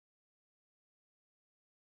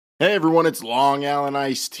Hey everyone, it's Long Island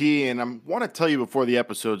Iced Tea, and I want to tell you before the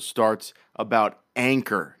episode starts about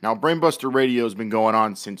Anchor. Now, Brainbuster Radio has been going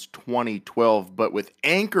on since 2012, but with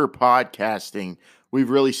Anchor podcasting,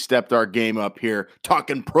 we've really stepped our game up here,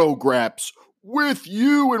 talking pro-graps with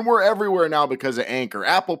you, and we're everywhere now because of Anchor.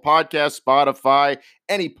 Apple Podcasts, Spotify,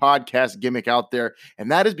 any podcast gimmick out there,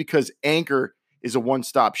 and that is because Anchor is a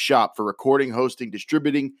one-stop shop for recording, hosting,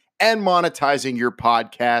 distributing, and monetizing your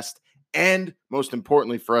podcast. And most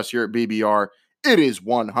importantly for us here at BBR, it is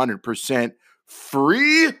 100%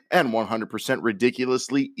 free and 100%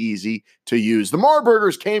 ridiculously easy to use. The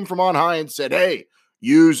Marburgers came from on high and said, hey,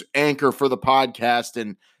 use Anchor for the podcast.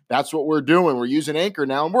 And that's what we're doing. We're using Anchor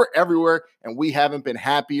now, and we're everywhere, and we haven't been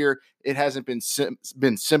happier. It hasn't been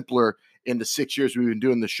simpler in the 6 years we've been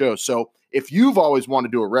doing the show. So if you've always wanted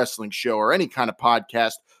to do a wrestling show or any kind of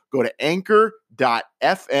podcast, go to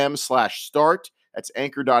anchor.fm/start. That's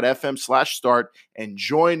anchor.fm/start and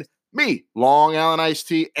join me, Long Island Iced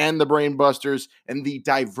Tea, and the Brainbusters, and the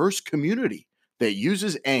diverse community that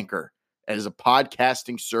uses Anchor as a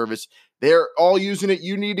podcasting service. They're all using it.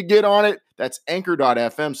 You need to get on it. That's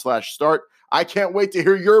anchor.fm/start. I can't wait to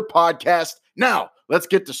hear your podcast. Now, let's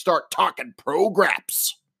get to start talking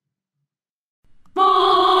pro-graps.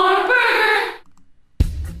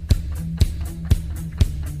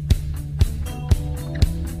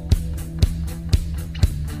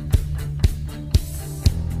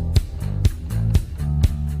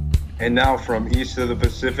 And now from east of the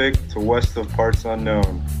Pacific to west of parts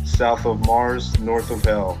unknown, south of Mars, north of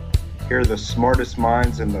hell, here are the smartest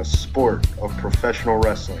minds in the sport of professional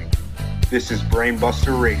wrestling. This is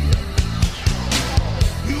Brainbuster Radio.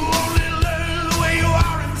 You only learn the way you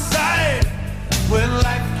are inside when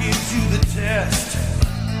life gives you the test.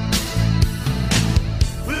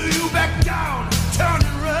 Will you back down, turn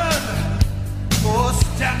and run, or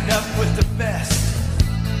stand up with the best?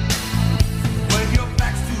 When your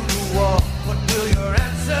back's to the wall, what will your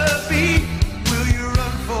answer be? Will you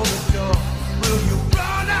run for the door? Will you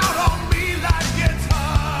run out on me like it's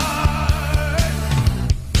hard?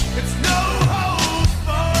 It's no holds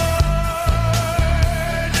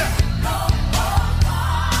barred. No holds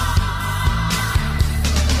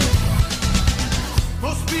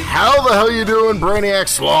barred. How the hell you doing,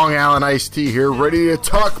 Brainiacs? Long Island Iced Tea here, ready to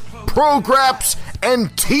talk pro-graps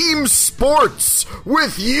and team sports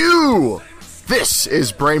with you. This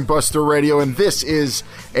is Brainbuster Radio, and this is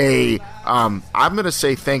a, I'm going to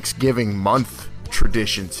say Thanksgiving month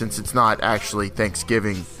tradition, since it's not actually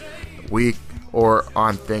Thanksgiving week or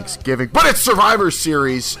on Thanksgiving, but it's Survivor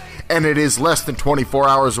Series, and it is less than 24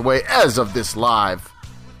 hours away as of this live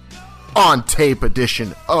on tape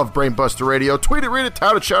edition of Brainbuster Radio. Tweet it, read it,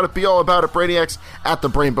 tout it, shout it, be all about it, Brainiacs at the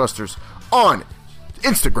Brainbusters on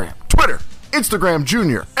Instagram, Twitter, Instagram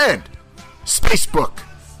Junior, and Facebook.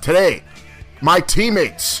 Today, my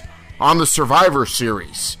teammates on the Survivor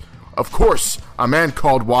Series. Of course, a man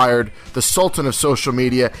called Wired, the sultan of social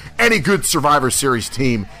media. Any good Survivor Series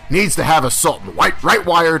team needs to have a sultan. Right,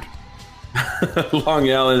 Wired? Long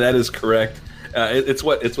Island, that is correct. It's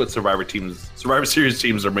what Survivor Series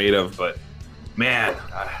teams are made of. But man,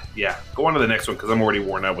 yeah, go on to the next one because I'm already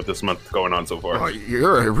worn out with this month going on so far. Oh,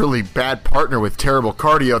 you're a really bad partner with terrible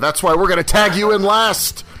cardio. That's why we're going to tag you in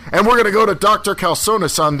last. And we're going to go to Dr.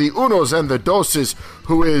 Calzones on the unos and the doses,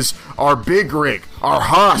 who is our big rig, our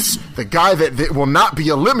Haas, the guy that will not be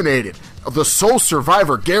eliminated, the sole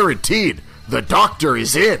survivor guaranteed. The doctor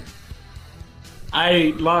is in.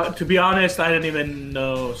 To be honest, I didn't even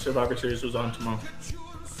know Survivor Series was on tomorrow.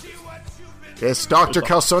 Yes, Dr.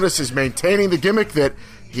 Calzones is maintaining the gimmick that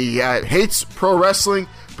he hates pro wrestling,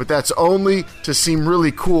 but that's only to seem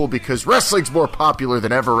really cool because wrestling's more popular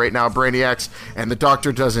than ever right now, Brainiacs, and the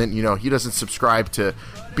doctor doesn't, he doesn't subscribe to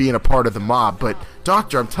being a part of the mob. But,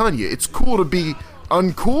 Doctor, I'm telling you, it's cool to be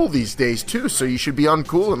uncool these days, too, so you should be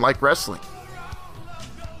uncool and like wrestling.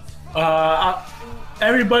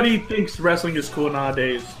 Everybody thinks wrestling is cool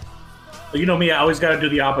nowadays. But you know me, I always got to do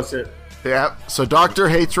the opposite. Yeah, so Doctor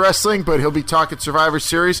hates wrestling, but he'll be talking Survivor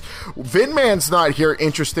Series. Vinman's not here,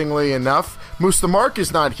 interestingly enough. Mustamark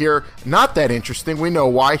is not here, not that interesting. We know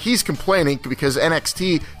why. He's complaining because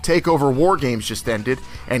NXT TakeOver War Games just ended,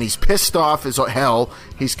 and he's pissed off as hell.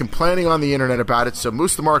 He's complaining on the internet about it, so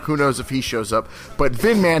Mustamark, who knows if he shows up. But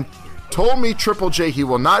Vinman told me, Triple J, he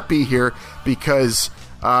will not be here because,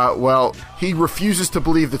 he refuses to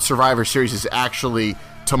believe that Survivor Series is actually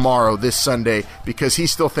tomorrow, this Sunday, because he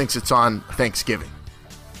still thinks it's on Thanksgiving.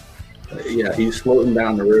 Yeah, he's floating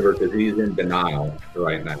down the river because he's in denial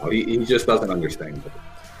right now. He just doesn't understand it.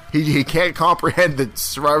 He can't comprehend that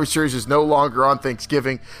Survivor Series is no longer on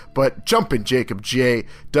Thanksgiving, but Jumpin' Jacob J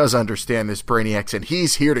does understand this, Brainiacs, and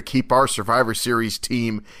he's here to keep our Survivor Series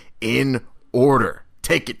team in order.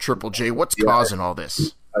 Take it, Triple J. What's causing all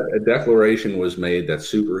this? A declaration was made that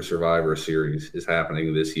Super Survivor Series is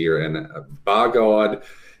happening this year, and by God,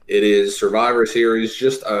 it is Survivor Series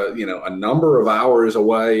just a number of hours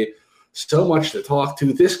away. So much to talk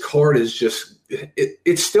to. This card is just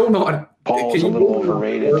it's still not. Paul's a little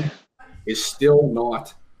overrated. It's still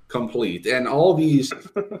not complete, and all these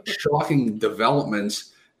shocking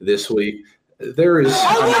developments this week. There is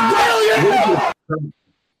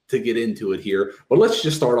to get into it here, but let's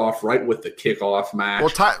just start off right with the kickoff match.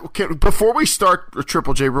 Well, before we start,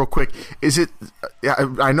 Triple J, real quick, is it?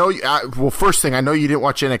 I know. Well, first thing, I know you didn't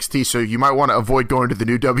watch NXT, so you might want to avoid going to the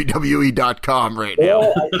new WWE.com right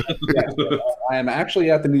now. I am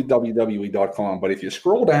actually at the new WWE.com, but if you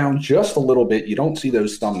scroll down just a little bit, you don't see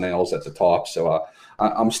those thumbnails at the top. So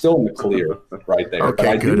I'm still in the clear right there.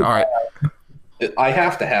 Okay, good. All right. I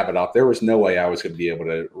have to have it up. There was no way I was going to be able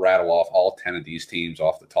to rattle off all 10 of these teams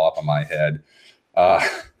off the top of my head. A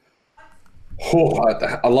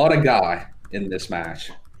lot of guy in this match.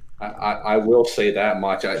 I will say that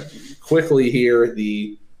much. Quickly here,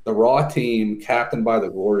 the Raw team, captained by the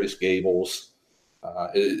Glorious Gables.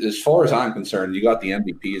 As far as I'm concerned, you got the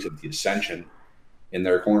MVPs of the Ascension in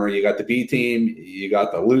their corner. You got the B team, you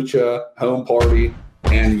got the Lucha Home Party,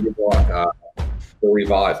 and you got the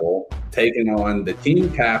Revival taking on the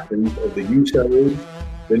team captains of the Usos,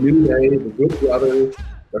 the New Day, the Good Brothers,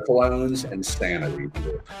 the Clones, and Sanity.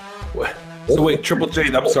 What? So wait, Triple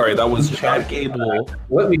J, I'm sorry, that was Chad Gable.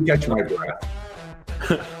 Let me catch my breath.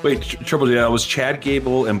 Wait, Triple J, that was Chad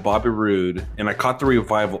Gable and Bobby Roode, and I caught the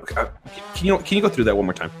Revival. Can you go through that one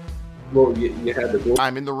more time? Well, you had the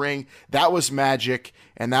I'm in the ring. That was Magic,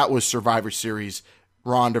 and that was Survivor Series.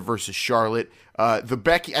 Ronda versus Charlotte. The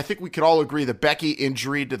Becky, I think we could all agree the Becky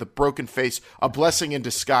injury to the broken face, a blessing in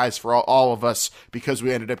disguise for all of us, because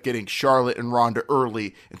we ended up getting Charlotte and Ronda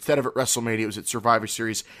early. Instead of at WrestleMania, it was at Survivor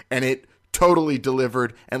Series, and it totally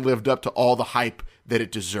delivered and lived up to all the hype that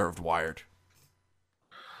it deserved, Wired.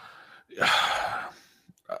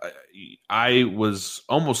 I was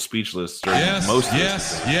almost speechless during most of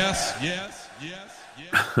this. Yes.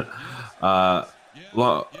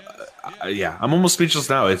 Yeah, I'm almost speechless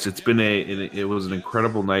now. It was an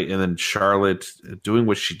incredible night, and then Charlotte doing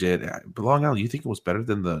what she did. But Long Island, you think it was better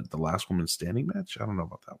than the last woman standing match? I don't know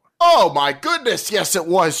about that one. Oh my goodness, yes it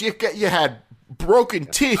was. You had broken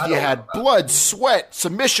teeth, you had blood, sweat,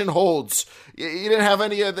 submission holds. You didn't have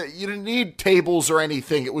any of that. You didn't need tables or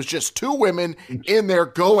anything. It was just two women in there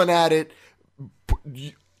going at it,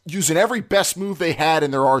 using every best move they had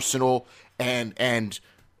in their arsenal, and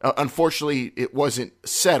unfortunately, it wasn't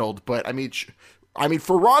settled. But I mean,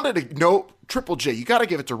 for Ronda to know, Triple J, you got to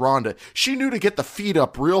give it to Ronda. She knew to get the feet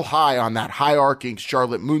up real high on that high-arcing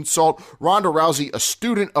Charlotte moonsault. Ronda Rousey, a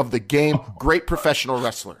student of the game, great professional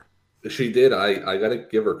wrestler. She did. I got to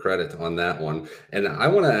give her credit on that one. And I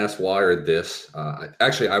want to ask Wired this.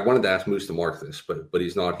 Actually, I wanted to ask Moose to mark this, but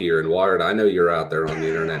he's not here. And Wired, I know you're out there on the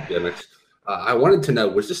internet gimmicks. I wanted to know,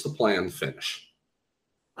 was this the planned finish?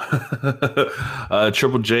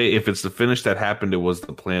 Triple J, if it's the finish that happened, it was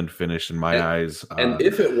the planned finish in my eyes. And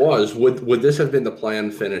if it was, would this have been the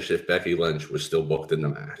planned finish if Becky Lynch was still booked in the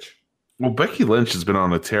match? Well, Becky Lynch has been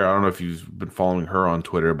on a tear. I don't know if you've been following her on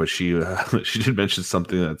Twitter, but she did mention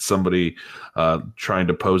something that somebody trying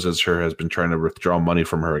to pose as her has been trying to withdraw money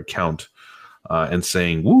from her account and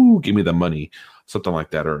saying, "Woo, give me the money," something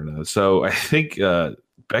like that. So I think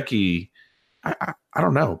Becky, I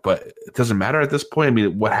don't know, but it doesn't matter at this point. I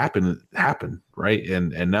mean, what happened, right?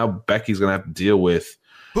 And now Becky's going to have to deal with.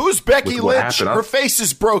 Who's Becky Lynch? Her face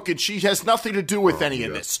is broken. She has nothing to do with any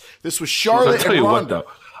of this. This was Charlotte and Ronda.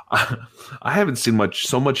 I haven't seen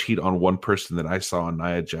so much heat on one person that I saw on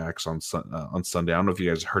Nia Jax on Sunday. I don't know if you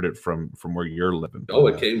guys heard it from where you're living. Oh,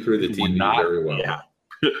 it came through the TV very well. Yeah.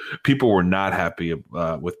 People were not happy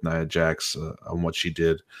with Nia Jax on what she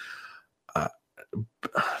did.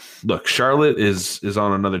 Look, Charlotte is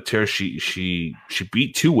on another tear. She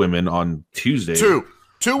beat two women on Tuesday. Two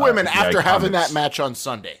women after having that match on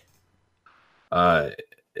Sunday.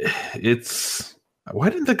 Why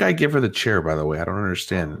didn't the guy give her the chair, by the way? I don't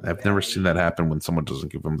understand. I've never seen that happen when someone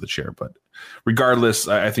doesn't give him the chair. But regardless,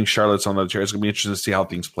 I think Charlotte's on the chair. It's going to be interesting to see how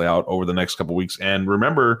things play out over the next couple of weeks. And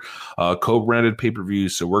remember, co-branded pay-per-view,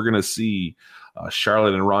 so we're going to see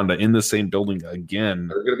Charlotte and Ronda in the same building again.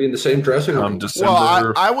 They're going to be in the same dressing room.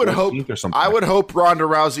 December I would hope Ronda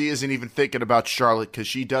Rousey isn't even thinking about Charlotte because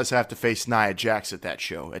she does have to face Nia Jax at that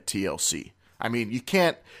show at TLC. I mean, you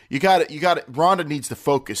got it. Ronda needs to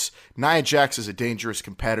focus. Nia Jax is a dangerous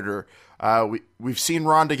competitor. We've seen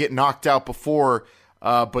Ronda get knocked out before,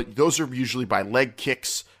 but those are usually by leg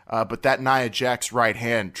kicks. But that Nia Jax right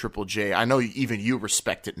hand, Triple J, I know even you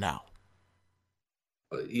respect it now.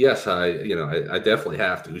 Yes, I definitely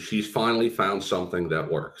have to. She's finally found something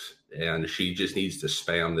that works, and she just needs to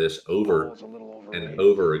spam this over and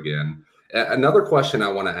over again. Another question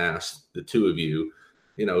I want to ask the two of you,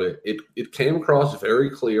 it came across very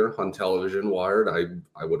clear on television, Wired.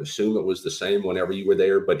 I would assume it was the same whenever you were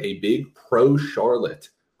there, but a big pro Charlotte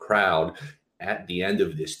crowd at the end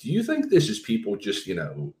of this. Do you think this is people just,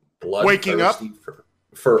 bloodthirsty waking up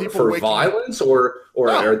for violence, or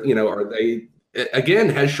are they? Again,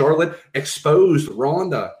 has Charlotte exposed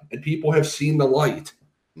Ronda and people have seen the light?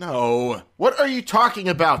 No. What are you talking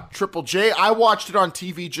about, Triple J? I watched it on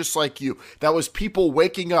TV just like you. That was people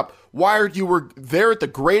waking up. Wired, you were there at the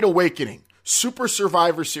Great Awakening. Super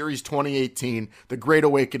Survivor Series 2018, the Great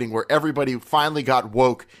Awakening, where everybody finally got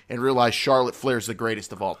woke and realized Charlotte Flair's the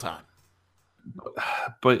greatest of all time.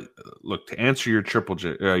 But look, to answer your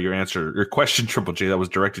your question, Triple J, that was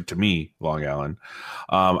directed to me, Long Allen.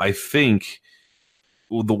 I think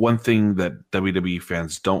the one thing that WWE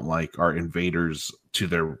fans don't like are invaders to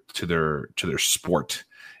their sport,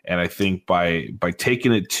 and I think by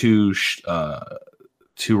taking it to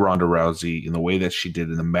Ronda Rousey in the way that she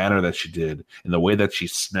did, in the manner that she did, in the way that she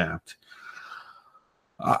snapped,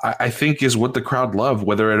 I think is what the crowd loved,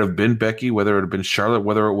 whether it have been Becky, whether it have been Charlotte,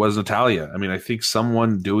 whether it was Natalya. I mean, I think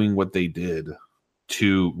someone doing what they did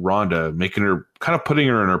to Ronda, making her, kind of putting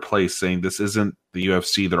her in her place, saying this isn't the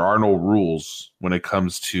UFC. There are no rules when it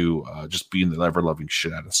comes to just being the ever-loving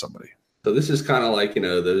shit out of somebody. So this is kind of like,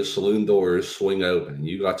 those saloon doors swing open.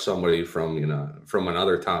 You got somebody from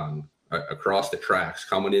another town across the tracks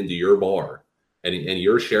coming into your bar, and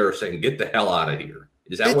your sheriff saying, "Get the hell out of here."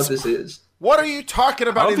 Is that what this is? What are you talking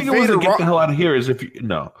about? I don't think it was to get the hell out of here.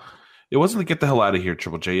 It wasn't to get the hell out of here,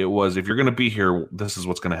 Triple J. It was, if you're going to be here, this is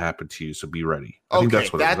what's going to happen to you, so be ready. I think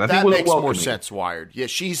that's what it was. That makes more sense, Wired. Yeah,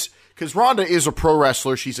 because Ronda is a pro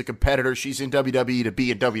wrestler. She's a competitor. She's in WWE to be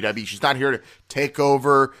in WWE. She's not here to take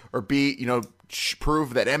over or be,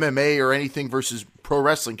 prove that MMA or anything versus pro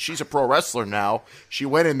wrestling. She's a pro wrestler now. She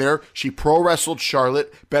went in there. She pro wrestled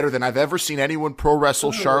Charlotte better than I've ever seen anyone pro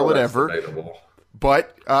wrestle Charlotte ever. Debatable.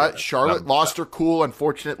 But Charlotte lost her cool,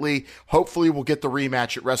 unfortunately. Hopefully we'll get the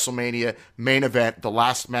rematch at WrestleMania main event, the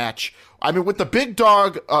last match. I mean, with the big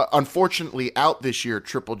dog, unfortunately, out this year,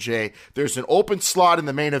 Triple J, there's an open slot in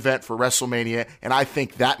the main event for WrestleMania, and I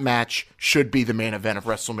think that match should be the main event of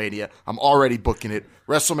WrestleMania. I'm already booking it.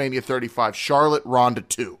 WrestleMania 35, Charlotte, Ronda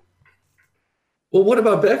 2. Well, what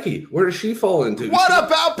about Becky? Where does she fall into? What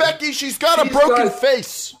about Becky? She's got a broken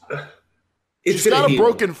face. She's got a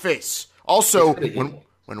broken face. Also,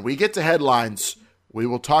 when we get to headlines, we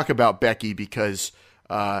will talk about Becky because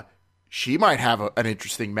she might have an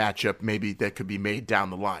interesting matchup maybe that could be made down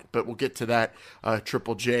the line. But we'll get to that,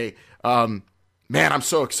 Triple J. Man, I'm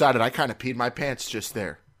so excited. I kind of peed my pants just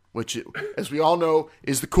there, which, as we all know,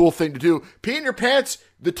 is the cool thing to do. Pee in your pants,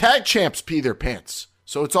 the tag champs pee their pants.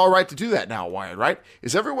 So it's all right to do that now, Wyatt, right?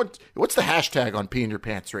 What's the hashtag on pee in your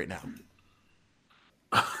pants right now?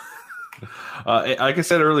 Like I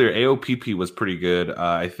said earlier, AOPP was pretty good.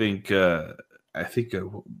 I think the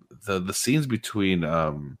scenes between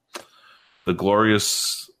the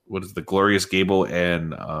glorious Gable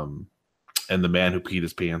and the man who peed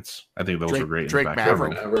his pants, I think those were great. Drake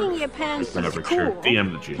Maverick. Peeing your pants is cool. Sure.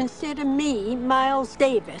 DM the G. Consider me Miles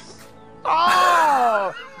Davis.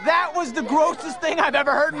 Oh, that was the grossest thing I've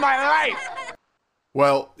ever heard in my life.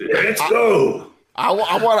 Well, Let's go. I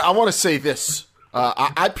want to say this.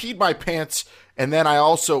 I peed my pants, and then I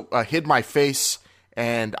also hid my face,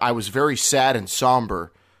 and I was very sad and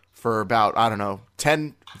somber for about,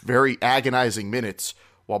 10 very agonizing minutes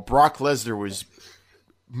while Brock Lesnar was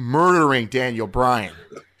murdering Daniel Bryan.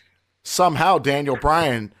 Somehow Daniel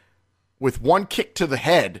Bryan, with one kick to the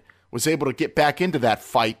head, was able to get back into that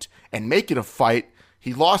fight and make it a fight.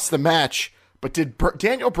 He lost the match, but did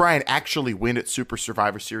Daniel Bryan actually win at Super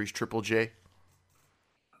Survivor Series, Triple J?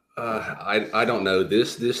 I don't know.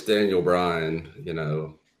 This Daniel Bryan,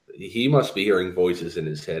 he must be hearing voices in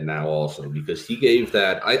his head now also, because he gave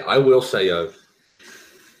that, I will say, a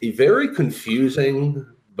very confusing,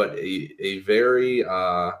 but a very,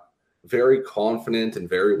 very confident and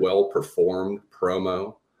very well performed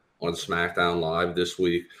promo on SmackDown Live this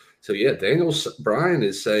week. So yeah, Daniel Bryan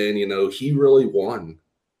is saying, he really won,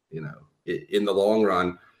 in the long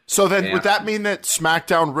run. So then, would that mean that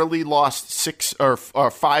SmackDown really lost 6 or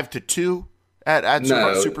 5-2 at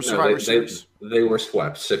Super Survivor Series? They were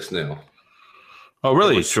swept 6-0. Oh,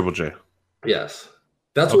 really? Triple J. Yes.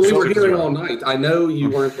 That's Oh, what we so were it's hearing right. all night. I know you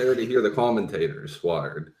weren't there to hear the commentators,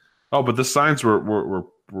 Wired. Oh, but the signs were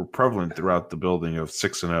prevalent throughout the building of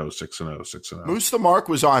 6-0, 6-0, 6-0. Moose the Mark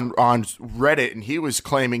was on Reddit, and he was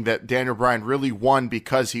claiming that Daniel Bryan really won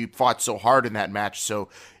because he fought so hard in that match. So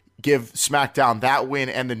give SmackDown that win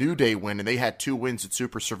and the New Day win, and they had 2 wins at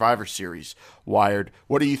Super Survivor Series. Wired,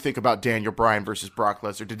 what do you think about Daniel Bryan versus Brock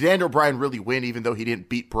Lesnar? Did Daniel Bryan really win even though he didn't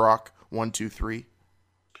beat Brock 1, 2, 3?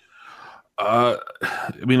 I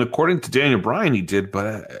mean, according to Daniel Bryan, he did,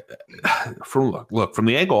 but from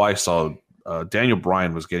the angle I saw, Daniel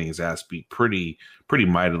Bryan was getting his ass beat pretty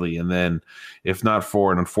mightily, and then, if not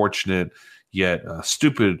for an unfortunate yet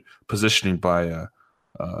stupid positioning by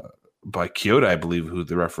Kyoto, I believe, who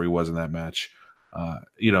the referee was in that match,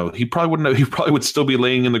 he probably wouldn't have, he probably would still be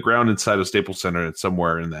laying in the ground inside of Staples Center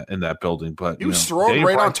somewhere in that building. But he was thrown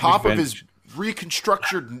right on top of his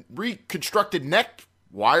reconstructed neck.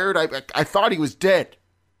 Wired, I thought he was dead.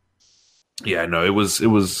 Yeah, no, it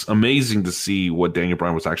was amazing to see what Daniel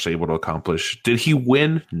Bryan was actually able to accomplish. Did he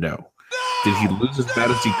win? No. Did he lose as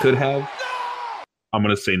bad as he could have? I'm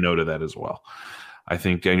going to say no to that as well. I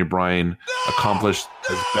think Daniel Bryan accomplished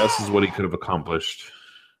as best as what he could have accomplished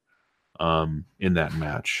in that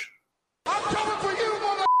match.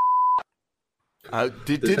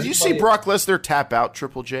 Did you see Brock Lesnar tap out,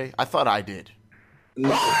 Triple J? I thought I did. No,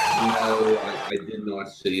 I did not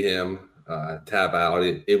see him tap out.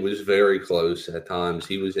 It was very close at times.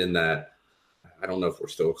 He was in that, I don't know if we're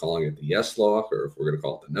still calling it the yes lock or if we're going to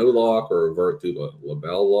call it the no lock or revert to the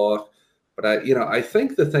LaBelle lock. But I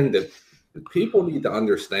think the thing that people need to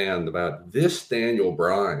understand about this Daniel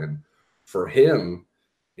Bryan, for him,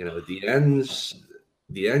 the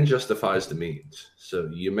end justifies the means. So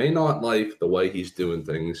you may not like the way he's doing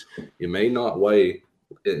things. You may not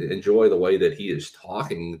enjoy the way that he is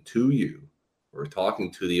talking to you or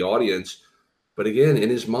talking to the audience. But again, in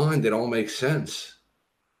his mind, it all makes sense.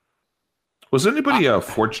 Was anybody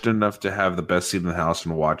fortunate enough to have the best seat in the house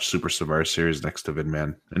and watch Super Survivor Series next to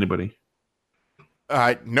Vinman? Anybody?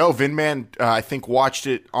 No, Vinman, I think, watched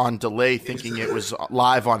it on delay thinking it was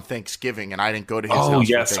live on Thanksgiving, and I didn't go to his house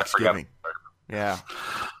for Thanksgiving. Yeah.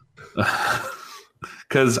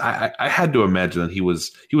 Because I had to imagine that he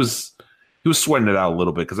was sweating it out a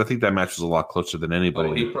little bit, because I think that match was a lot closer than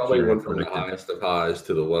anybody. He probably went from the highest of highs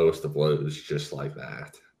to the lowest of lows just like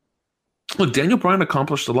that. Look, Daniel Bryan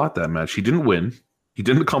accomplished a lot that match. He didn't win. He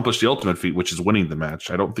didn't accomplish the ultimate feat, which is winning the match.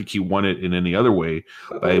 I don't think he won it in any other way.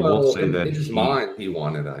 But I will say that in his mind, he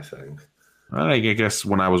won it, I think. I guess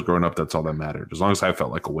when I was growing up, that's all that mattered, as long as I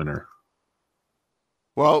felt like a winner.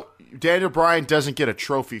 Well, Daniel Bryan doesn't get a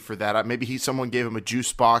trophy for that. Maybe someone gave him a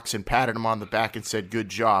juice box and patted him on the back and said, good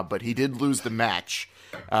job, but he did lose the match.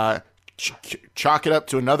 Chalk it up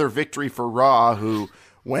to another victory for Raw, who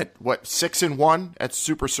went, 6-1 at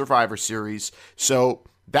Super Survivor Series. So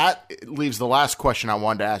that leaves the last question I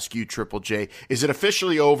wanted to ask you, Triple J. Is it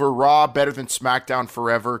officially over? Raw better than SmackDown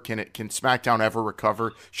forever? Can SmackDown ever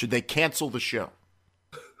recover? Should they cancel the show?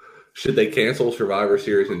 Should they cancel Survivor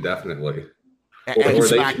Series indefinitely? And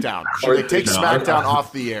SmackDown. Should they take SmackDown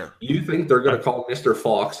off the air? You think they're going to call Mr.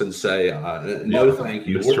 Fox and say, no, thank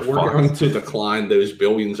you. We're going to decline those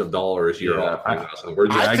billions of dollars you're offering us.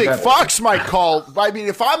 I think Fox might call. I mean,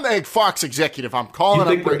 if I'm a Fox executive, I'm calling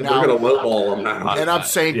up right now. They're going to lowball them now. And I'm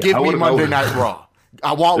saying, give me Monday Night Raw.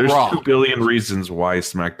 I want Raw. There's 2 billion reasons why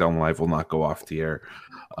SmackDown Live will not go off the air.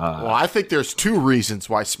 Well, I think there's 2 reasons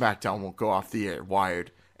why SmackDown won't go off the air,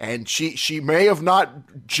 Wired. And she may have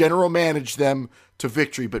not general managed them to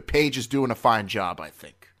victory, but Paige is doing a fine job, I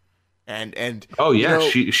think. And oh yeah,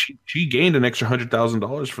 she gained an extra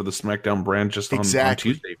 $100,000 for the SmackDown brand just on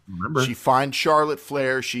Tuesday. Remember, she fined Charlotte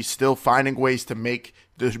Flair. She's still finding ways to make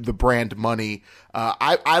the brand money.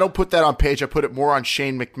 I don't put that on Paige. I put it more on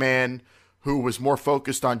Shane McMahon, who was more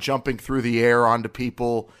focused on jumping through the air onto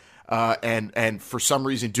people, and for some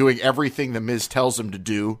reason doing everything the Miz tells him to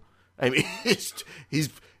do. I mean, he's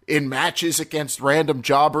in matches against random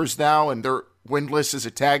jobbers now, and they're winless as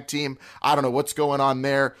a tag team. I don't know what's going on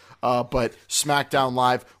there, but SmackDown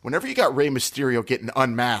Live, whenever you got Rey Mysterio getting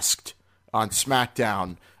unmasked on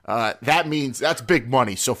SmackDown, that means that's big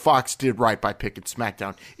money. So Fox did right by picking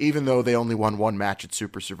SmackDown, even though they only won 1 match at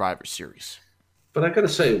Super Survivor Series. But I got to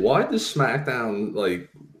say, why does SmackDown,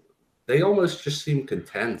 they almost just seem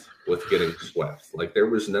content with getting swept? Like there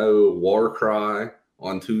was no war cry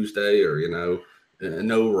on Tuesday or,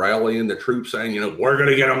 no rallying the troops saying, we're going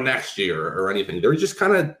to get them next year or anything. They're just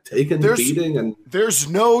kind of taking the beating. And there's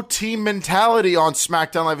no team mentality on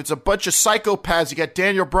SmackDown Live. It's a bunch of psychopaths. You got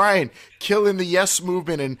Daniel Bryan killing the Yes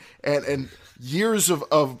Movement and years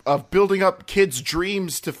of building up kids'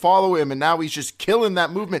 dreams to follow him, and now he's just killing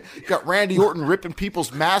that movement. You got Randy Orton ripping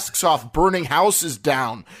people's masks off, burning houses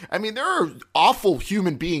down. I mean, there are awful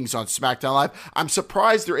human beings on SmackDown Live. I'm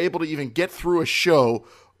surprised they're able to even get through a show.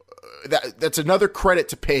 That's another credit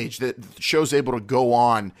to Paige, that the show's able to go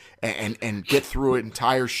on and get through an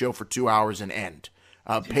entire show for 2 hours and end.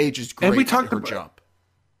 Paige is great at her job.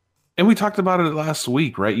 And we talked about it last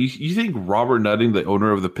week, right? You think Robert Nutting, the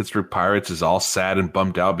owner of the Pittsburgh Pirates, is all sad and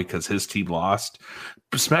bummed out because his team lost?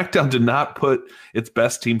 SmackDown did not put its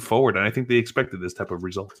best team forward, and I think they expected this type of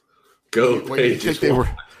result. Go Paige.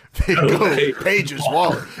 Paige's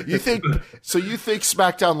wallet. You think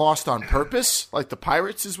SmackDown lost on purpose, like the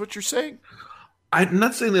Pirates, is what you're saying? I'm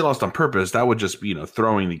not saying they lost on purpose. That would just be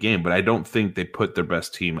throwing the game, but I don't think they put their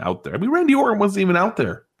best team out there. I mean, Randy Orton wasn't even out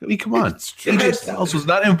there. I mean, come on. AJ Styles was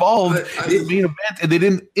not involved in the main event, and they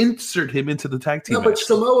didn't insert him into the tag team match. But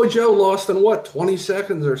Samoa Joe lost in 20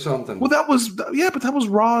 seconds or something? Well, that was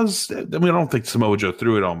Raw's. I mean, I don't think Samoa Joe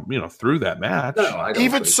threw it on, through that match. No, I don't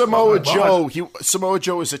even think Samoa so. Joe. Samoa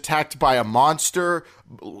Joe was attacked by a monster.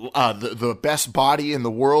 The best body in the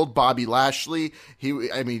world, Bobby Lashley. Drew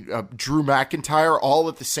McIntyre, all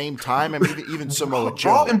at the same time. I mean, even Samoa Joe.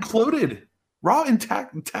 Raw imploded. Raw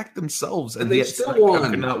attacked themselves, and they still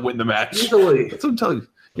won. Could not win the match. Easily. That's what I'm telling you.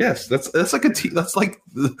 Yes, that's like a team. That's like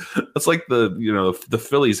the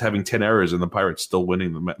Phillies having 10 errors and the Pirates still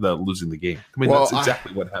winning losing the game. I mean, that's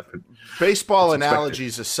exactly what happened. Baseball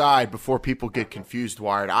analogies aside, before people get confused,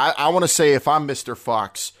 Wired, I want to say, if I'm Mr.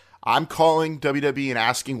 Fox, I'm calling WWE and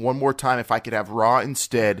asking one more time if I could have Raw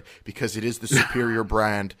instead, because it is the superior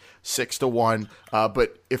brand, 6-1.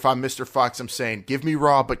 But if I'm Mr. Fox, I'm saying, give me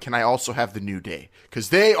Raw, but can I also have the New Day? Because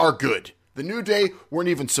they are good. The New Day weren't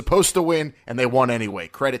even supposed to win, and they won anyway.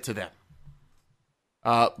 Credit to them.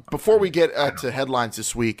 Before we get to headlines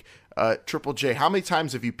this week, Triple J, how many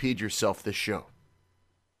times have you peed yourself this show?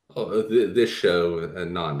 Oh, this show,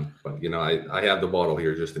 none. But, I have the bottle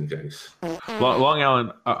here just in case. Long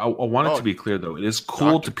Island, I want it to be clear, though. It is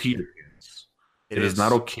cool to pee your pants. It is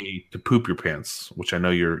not okay to poop your pants, which I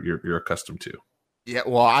know you're accustomed to. Yeah,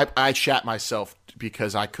 well, I shat myself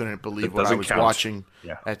because I couldn't believe what I was watching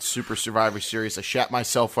at Super Survivor Series. I shat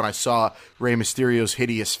myself when I saw Rey Mysterio's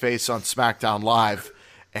hideous face on SmackDown Live.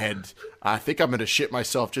 And I think I'm going to shit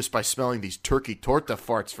myself just by smelling these turkey torta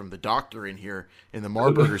farts from the doctor in here in the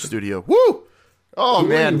Marburger studio. Woo! Oh,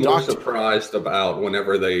 man. Who were you more surprised about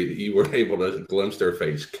whenever you were able to glimpse their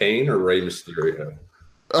face, Kane or Rey Mysterio?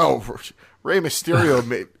 Oh, Rey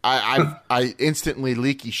Mysterio, I instantly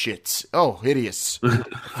leaky shits. Oh, hideous.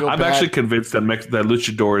 I'm actually convinced that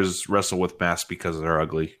luchadors wrestle with masks because they're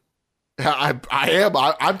ugly. I am.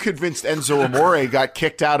 I'm convinced Enzo Amore got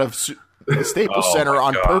kicked out of the Staples Center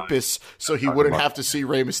on purpose so he wouldn't have to see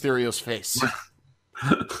Rey Mysterio's face.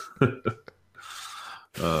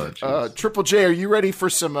 Triple J, are you ready for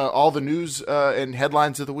some all the news and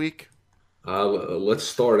headlines of the week? Let's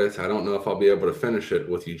start it. I don't know if I'll be able to finish it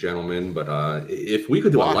with you gentlemen, but if we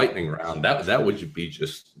could do a lightning round, that would be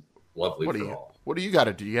just lovely for all. What do you got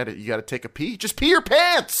to do? You got to take a pee? Just pee your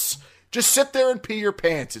pants! Just sit there and pee your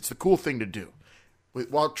pants. It's the cool thing to do.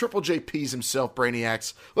 While Triple J pees himself,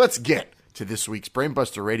 Brainiacs, let's get to this week's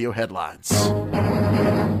Brainbuster Radio headlines.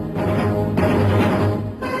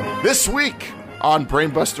 This week on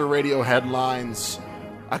Brainbuster Radio headlines,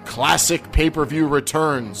 a classic pay-per-view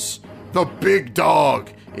returns. The big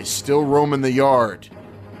dog is still roaming the yard.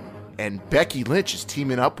 And Becky Lynch is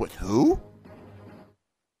teaming up with who?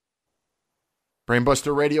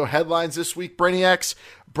 Brainbuster Radio headlines this week, Brainiacs,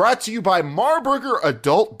 brought to you by Marburger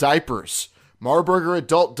Adult Diapers. Marburger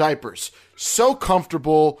Adult Diapers. So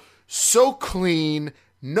comfortable, so clean,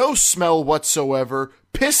 no smell whatsoever.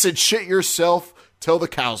 Piss and shit yourself till the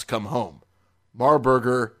cows come home.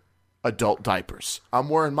 Marburger Adult Diapers. I'm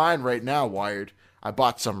wearing mine right now, Wired. I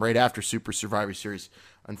bought some right after Super Survivor Series.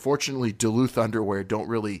 Unfortunately, Duluth underwear don't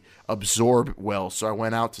really absorb well, so I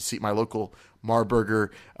went out to see my local Marburger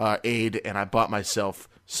aid, and I bought myself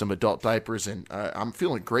some adult diapers, and I'm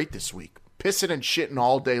feeling great this week. Pissing and shitting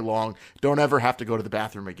all day long. Don't ever have to go to the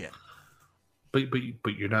bathroom again. But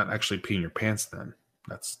you're not actually peeing your pants then.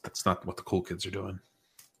 That's not what the cool kids are doing.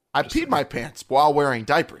 I peed my pants while wearing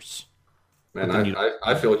diapers. Man,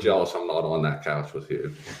 I feel jealous I'm not on that couch with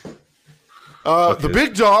you.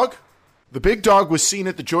 The big dog was seen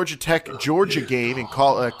at the Georgia Tech Georgia game in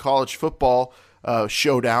college football.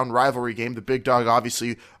 showdown, rivalry game. The Big Dog,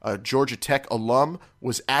 obviously a Georgia Tech alum,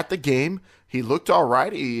 was at the game. He looked all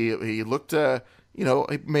right. He looked,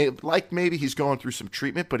 maybe he's going through some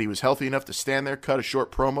treatment, but he was healthy enough to stand there, cut a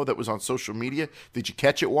short promo that was on social media. Did you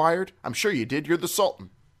catch it, Wired? I'm sure you did. You're the Sultan.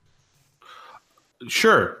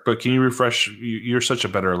 Sure, but can you refresh? You're such a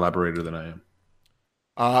better elaborator than I am.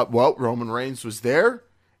 Well, Roman Reigns was there,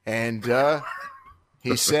 and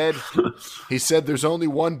he said there's only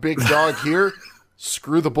one big dog here.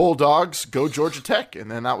 Screw the Bulldogs, go Georgia Tech,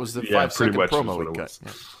 and then that was the 5-second promo he cut.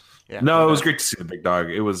 Yeah. No, it was great to see the Big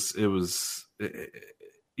Dog. It was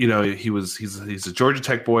he's a Georgia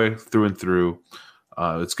Tech boy through and through.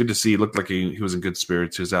 It's good to see. He looked like he was in good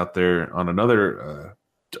spirits. He was out there on another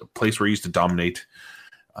place where he used to dominate.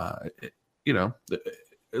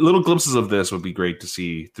 Little glimpses of this would be great to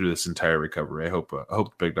see through this entire recovery. I hope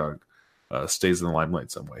the Big Dog stays in the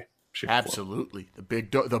limelight some way. Absolutely, the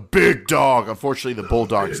big dog. Unfortunately, the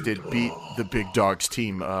Bulldogs did beat the Big Dogs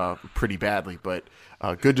team pretty badly, but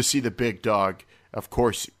good to see the Big Dog. Of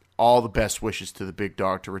course, all the best wishes to the Big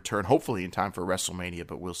Dog to return, hopefully in time for WrestleMania,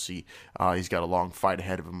 but we'll see. He's got a long fight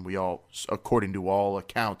ahead of him. According to all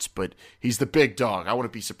accounts, but he's the Big Dog. I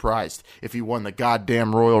wouldn't be surprised if he won the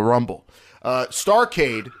goddamn Royal Rumble.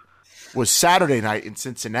 Starrcade was Saturday night in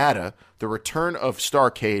Cincinnati. The return of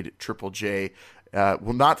Starrcade, Triple J,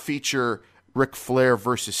 will not feature Ric Flair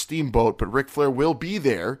versus Steamboat, but Ric Flair will be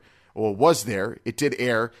there, or was there. It did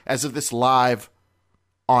air as of this live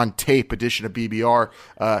on tape edition of BBR.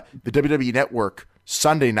 The WWE Network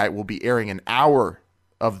Sunday night will be airing an hour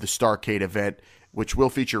of the Starrcade event, which will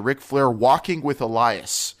feature Ric Flair walking with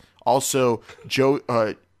Elias. Also,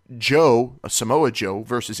 Samoa Joe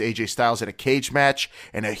versus AJ Styles in a cage match,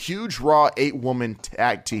 and a huge Raw 8-woman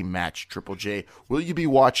tag team match. Triple J, will you be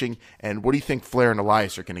watching, and what do you think Flair and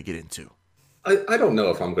Elias are going to get into? I don't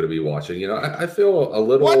know if I'm going to be watching. I feel a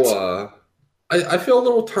little I feel a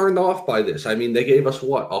little turned off by this. I mean, they gave us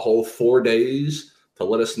a whole 4 days to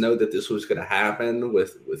let us know that this was going to happen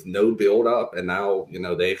with no build up, and now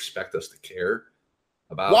they expect us to care.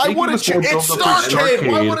 Why wouldn't you? It's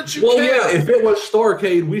Starrcade. Why wouldn't you care? Well, yeah, if it was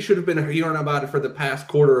Starrcade, we should have been hearing about it for the past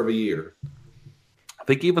quarter of a year.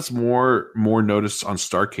 They gave us more notice on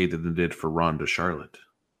Starrcade than they did for Ronda Charlotte.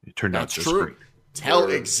 It turned out just true. Great. Tell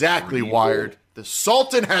exactly, Wired. The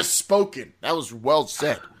Sultan has spoken. That was well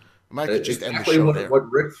said. I might could just end the show there.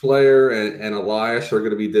 What Ric Flair and Elias are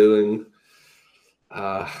going to be doing.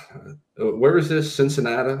 Where is this?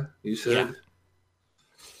 Cincinnati, you said? Yeah.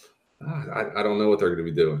 I don't know what they're going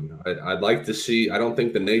to be doing. I'd like to see. I don't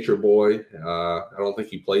think the Nature Boy. I don't think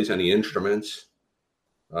he plays any instruments.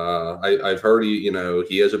 I've heard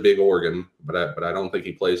he has a big organ, but I don't think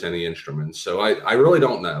he plays any instruments. So I really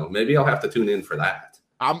don't know. Maybe I'll have to tune in for that.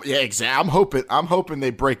 I'm hoping they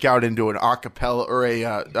break out into an a cappella or a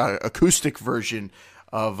acoustic version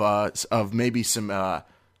of maybe some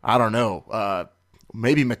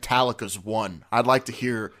maybe Metallica's One. I'd like to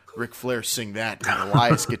hear Ric Flair sing that and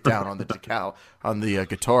Elias get down on the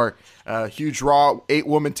guitar. Huge Raw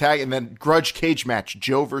 8-woman tag, and then grudge cage match,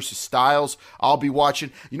 Joe versus Styles. I'll be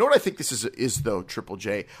watching. You know what I think this is though, Triple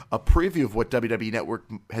J? A preview of what WWE Network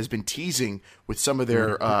has been teasing with some of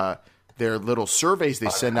their little surveys they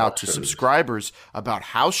send out to subscribers about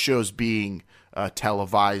house shows being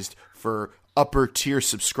televised for upper tier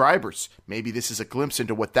subscribers. Maybe this is a glimpse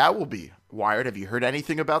into what that will be. Wired, have you heard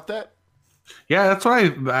anything about that? Yeah, that's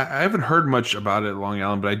why I haven't heard much about it at Long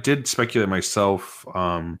Island, but I did speculate myself.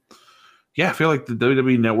 I feel like the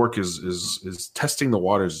WWE Network is testing the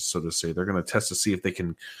waters, so to say. They're going to test to see if they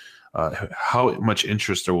can how much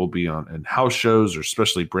interest there will be in house shows, or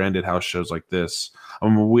especially branded house shows like this. I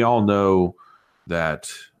mean, we all know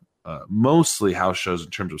that mostly house shows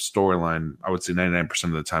in terms of storyline, I would say 99%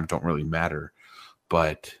 of the time don't really matter.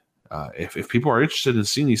 But if people are interested in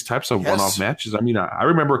seeing these types of one-off matches, I mean, I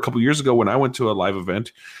remember a couple years ago when I went to a live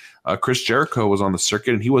event, Chris Jericho was on the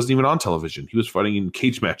circuit and he wasn't even on television. He was fighting in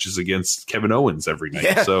cage matches against Kevin Owens every night.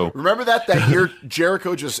 Yeah. So remember that year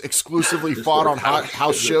Jericho just exclusively fought on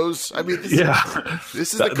house shows. I mean,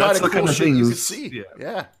 this is the kind of cool shit you can see.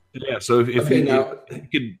 Yeah. So if you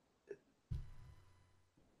could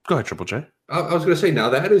go ahead, Triple J. I was going to say, now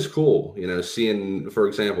that is cool, seeing, for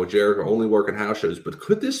example, Jericho only working house shows, but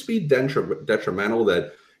could this be detrimental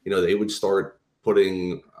that, they would start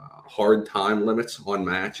putting hard time limits on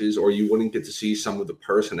matches, or you wouldn't get to see some of the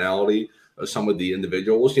personality of some of the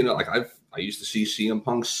individuals? I used to see CM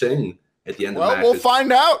Punk sing at the end of matches. We'll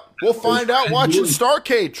find out. We'll find out watching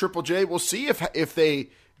Starrcade, Triple J. We'll see if they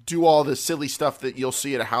do all the silly stuff that you'll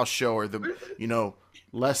see at a house show, or the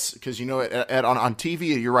less because on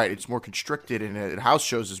TV you're right, it's more constricted, and at house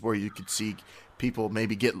shows is where you could see people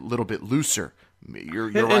maybe get a little bit looser. You're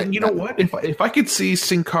right. And you know what? If I could see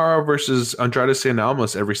Sin Cara versus Andrade Cien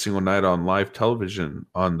Almas every single night on live television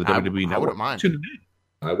on the WWE network, I wouldn't mind. tune in.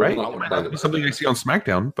 Right? It might not be something I see on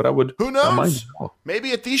SmackDown, but I would. Who knows?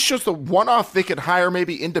 Maybe at these shows, the one-off, they could hire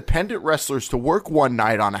maybe independent wrestlers to work one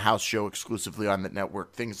night on a house show exclusively on the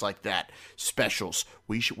network. Things like that. Specials.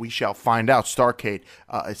 We shall find out. Starrcade,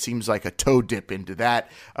 it seems like a toe dip into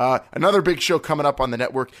that. Another big show coming up on the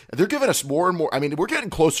network. They're giving us more and more. I mean, we're getting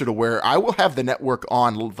closer to where I will have the network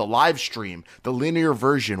on the live stream, the linear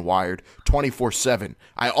version, Wired, 24/7.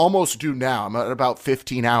 I almost do now. I'm at about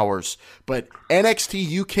 15 hours. But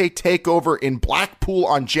NXT UK TakeOver in Blackpool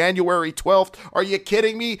on January 12th. Are you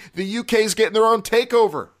kidding me? The UK's getting their own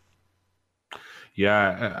takeover.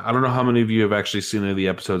 Yeah, I don't know how many of you have actually seen any of the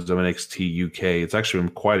episodes of NXT UK. It's actually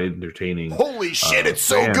been quite entertaining. Holy shit, it's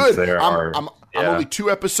so good. I'm only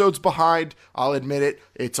 2 episodes behind. I'll admit it.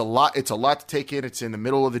 It's a lot to take in. It's in the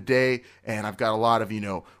middle of the day, and I've got a lot of,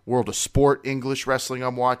 World of Sport English wrestling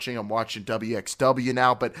I'm watching. I'm watching WXW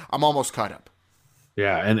now, but I'm almost caught up.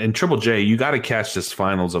 Yeah, and Triple J, you got to catch this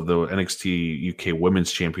finals of the NXT UK Women's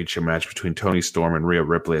Championship match between Toni Storm and Rhea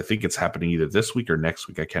Ripley. I think it's happening either this week or next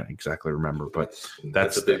week. I can't exactly remember, but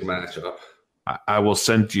that's a big matchup. I will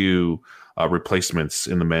send you replacements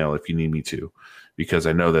in the mail if you need me to, because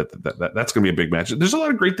I know that's going to be a big match. There's a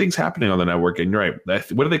lot of great things happening on the network, and you're right.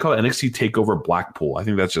 What do they call it? NXT TakeOver Blackpool. I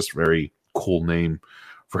think that's just a very cool name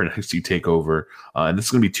for NXT TakeOver. And this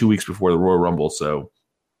is going to be 2 weeks before the Royal Rumble,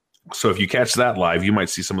 So if you catch that live, you might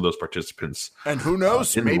see some of those participants. And who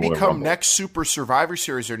knows, maybe come next Super Survivor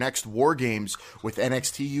Series or next War Games with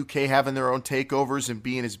NXT UK having their own takeovers and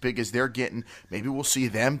being as big as they're getting, maybe we'll see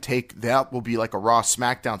them that will be like a Raw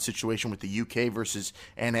SmackDown situation with the UK versus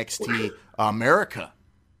NXT America.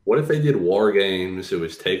 What if they did War Games? It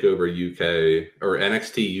was TakeOver UK or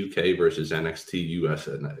NXT UK versus NXT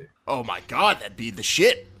USA. Oh my God, that'd be the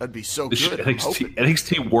shit. That'd be so good.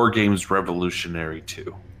 NXT War Games Revolutionary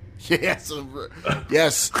 2. Yes,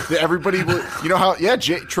 yes. Everybody, you know how? Yeah,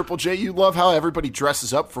 Triple J, you love how everybody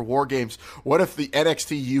dresses up for War Games. What if the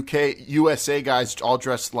NXT UK USA guys all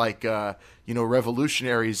dressed like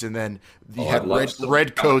revolutionaries, and then you had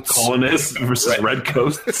red coats, colonists versus red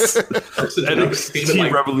coats,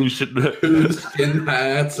 NXT Revolution, skin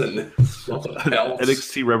hats, and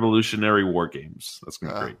NXT Revolutionary War Games. That's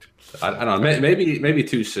gonna be great. I don't know. Maybe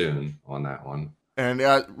too soon on that one. And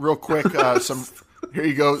real quick, Here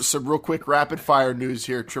you go. Some real quick rapid fire news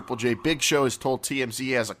here. Triple J Big Show has told TMZ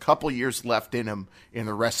he has a couple years left in him in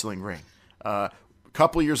the wrestling ring.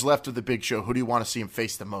 Couple years left of the Big Show. Who do you want to see him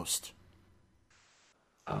face the most?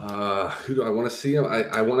 Who do I want to see him?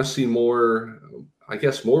 I want to see more. I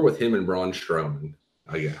guess more with him and Braun Strowman.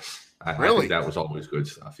 I guess. I think that was always good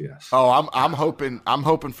stuff. Yes. Oh, I'm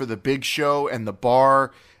hoping for the Big Show and the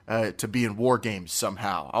Bar to be in War Games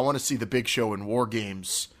somehow. I want to see the Big Show in War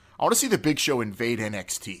Games. I want to see the Big Show invade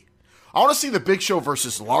NXT. I want to see the Big Show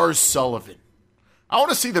versus Lars Sullivan. I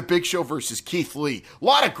want to see the Big Show versus Keith Lee. A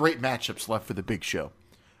lot of great matchups left for the Big Show.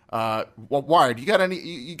 Wired, you got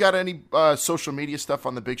any social media stuff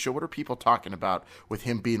on the Big Show? What are people talking about with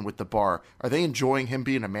him being with the Bar? Are they enjoying him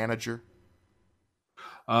being a manager?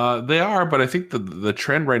 They are, but I think the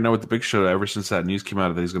trend right now with the Big Show, ever since that news came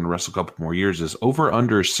out that he's going to wrestle a couple more years, is over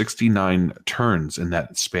under 69 turns in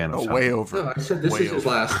that span of time. Way over. No, I said this is his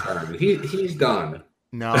last turn. He's done.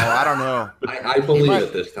 No, I don't know. I believe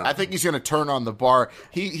it this time. I think he's going to turn on the Bar.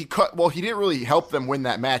 He didn't really help them win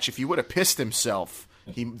that match. If he would have pissed himself,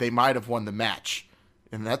 they might have won the match,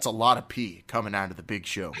 and that's a lot of pee coming out of the Big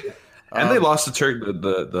Show. And they lost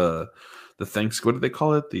the thanks. What do they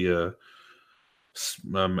call it? The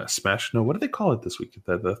smash. No, what do they call it this week?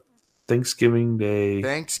 The Thanksgiving Day.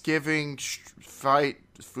 Thanksgiving fight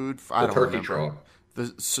food. I don't turkey remember. trot. The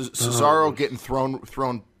Cesaro getting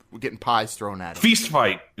pies thrown at him. Feast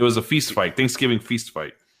fight. It was a feast fight. Thanksgiving feast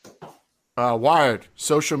fight. Wired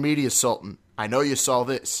social media sultan. I know you saw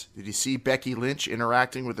this. Did you see Becky Lynch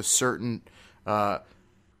interacting with a certain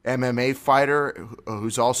MMA fighter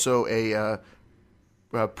who's also a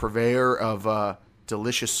purveyor of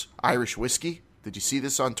delicious Irish whiskey? Did you see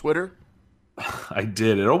this on Twitter? I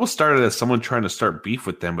did. It almost started as someone trying to start beef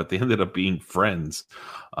with them, but they ended up being friends.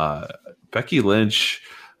 Becky Lynch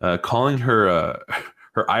calling her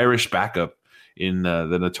Irish backup in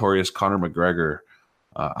the notorious Conor McGregor.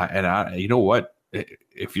 You know what?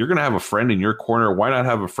 If you're going to have a friend in your corner, why not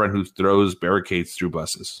have a friend who throws barricades through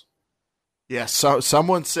buses? Yeah, so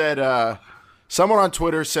someone on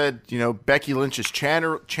Twitter said, Becky Lynch is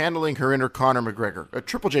channeling her inner Conor McGregor.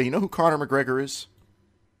 Triple J, you know who Conor McGregor is?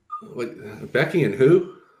 Becky and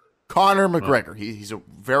who? Conor McGregor. He's a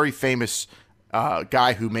very famous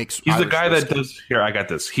guy who makes. He's the Irish guy whiskey. that does. Here, I got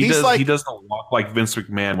this. He doesn't walk like Vince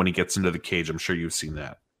McMahon when he gets into the cage. I'm sure you've seen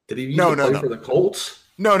that. Did he play for the Colts?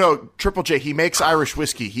 No, Triple J. He makes Irish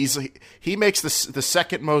whiskey. He makes the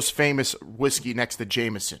second most famous whiskey next to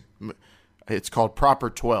Jameson. It's called Proper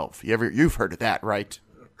 12. You've heard of that, right?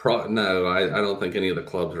 No, I don't think any of the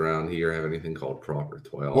clubs around here have anything called Proper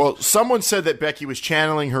 12. Well, someone said that Becky was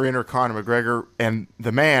channeling her inner Conor McGregor, and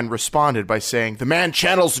the man responded by saying, "The man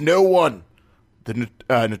channels no one." The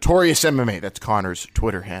Notorious MMA, that's Conor's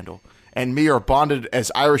Twitter handle, and me are bonded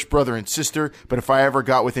as Irish brother and sister, but if I ever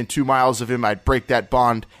got within 2 miles of him, I'd break that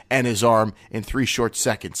bond and his arm in 3 short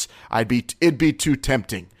seconds. It'd be too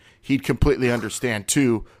tempting. He'd completely understand,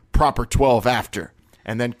 too. Proper 12 after.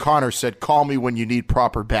 And then Conor said, "Call me when you need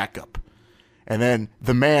proper backup." And then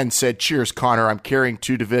the man said, "Cheers, Conor. I'm carrying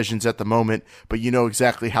 2 divisions at the moment, but you know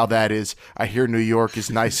exactly how that is. I hear New York is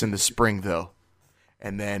nice in the spring, though."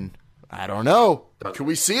 And then, I don't know. Can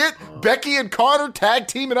we see it? Becky and Conor tag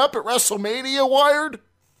teaming up at WrestleMania, Wired?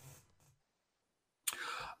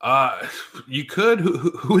 You could.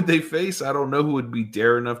 Who would they face? I don't know who would be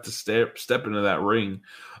dare enough to step into that ring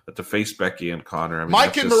to face Becky and Conor. I mean,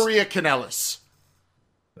 Mike and Maria Kanellis.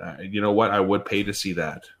 You know what? I would pay to see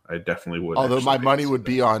that. I definitely would. Although my money would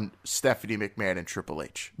be on Stephanie McMahon and Triple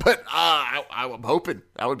H. But I'm hoping.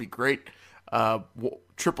 That would be great.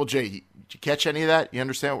 Triple J, did you catch any of that? You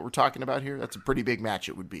understand what we're talking about here? That's a pretty big match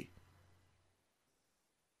it would be.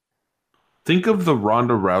 Think of the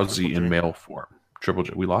Ronda Rousey in male form. Triple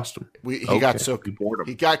J. We lost him. He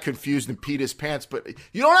got confused and peed his pants. But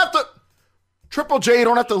you don't have to... Triple J, you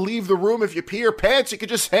don't have to leave the room if you pee your pants. You can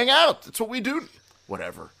just hang out. That's what we do.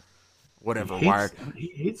 Whatever, Wired.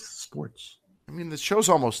 He hates sports. I mean, the show's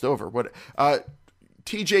almost over. What?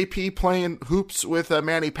 TJP playing hoops with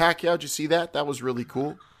Manny Pacquiao. Did you see that? That was really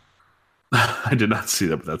cool. I did not see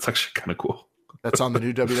that, but that's actually kind of cool. That's on the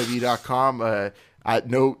new WWE.com.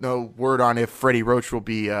 No word on if Freddie Roach will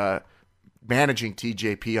be managing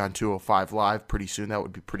TJP on 205 Live pretty soon. That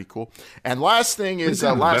would be pretty cool. And last thing is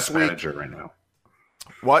last week. Manager right now.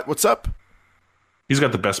 What's up? He's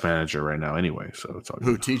got the best manager right now anyway, so it's all good.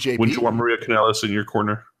 Who, TJP? Wouldn't you want Maria Kanellis in your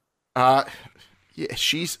corner? Yeah,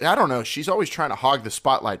 I don't know. She's always trying to hog the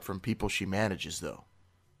spotlight from people she manages, though.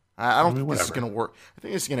 I don't think this is going to work. I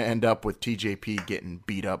think it's going to end up with TJP getting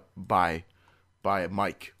beat up by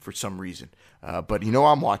Mike for some reason. But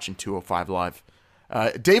I'm watching 205 Live.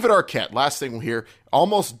 David Arquette, last thing we'll hear,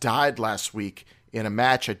 almost died last week in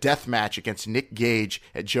a death match against Nick Gage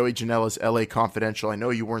at Joey Janela's LA Confidential. I know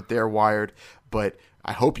you weren't there, Wired, but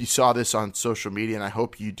I hope you saw this on social media, and I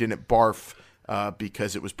hope you didn't barf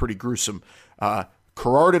because it was pretty gruesome.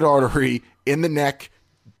 Carotid artery in the neck,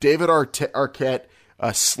 David Arquette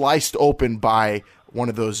sliced open by one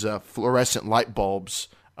of those fluorescent light bulbs,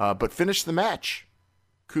 but finished the match.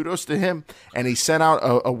 Kudos to him. And he sent out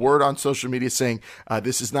a word on social media saying,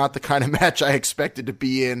 this is not the kind of match I expected to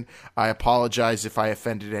be in. I apologize if I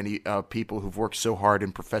offended any people who've worked so hard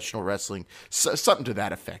in professional wrestling. Something to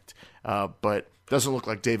that effect. But doesn't look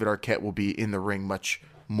like David Arquette will be in the ring much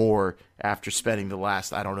more after spending the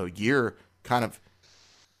last, year kind of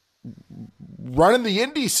running the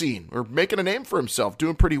indie scene or making a name for himself,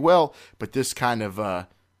 doing pretty well. But this kind of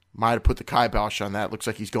might have put the kibosh on that. Looks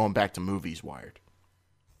like he's going back to movies, Wired.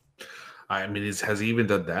 I mean, has he even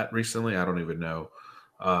done that recently? I don't even know.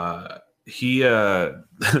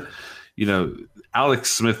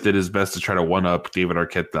 Alex Smith did his best to try to one-up David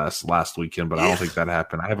Arquette last weekend, but I don't think that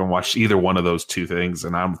happened. I haven't watched either one of those two things,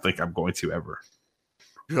 and I don't think I'm going to ever.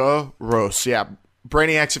 Gross. Yeah.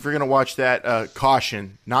 Brainiacs, if you're going to watch that,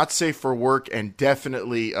 caution, not safe for work, and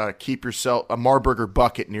definitely keep yourself a Marburger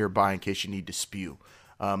bucket nearby in case you need to spew.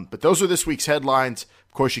 But those are this week's headlines.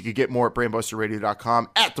 Of course, you can get more at BrainbusterRadio.com,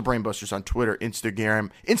 at the Brainbusters on Twitter,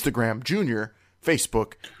 Instagram, Junior,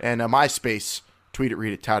 Facebook, and MySpace. Tweet it,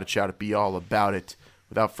 read it, tout it, shout it, be all about it.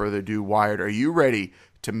 Without further ado, Wired, are you ready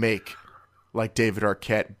to make, like David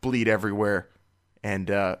Arquette, bleed everywhere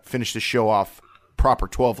and finish the show off proper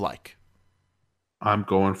 12-like? I'm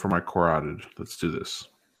going for my carotid. Let's do this.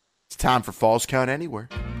 It's time for Falls Count Anywhere.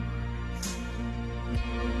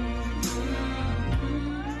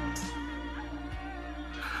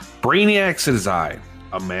 Brainiacs, it is I,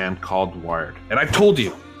 a man called Wired. And I've told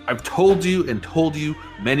you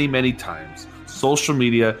many, many times, social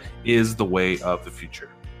media is the way of the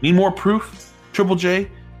future. Need more proof? Triple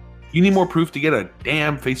J, you need more proof to get a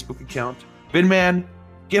damn Facebook account? Vinman,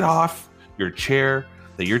 get off your chair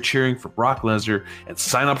that you're cheering for Brock Lesnar and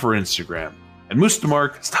sign up for Instagram. And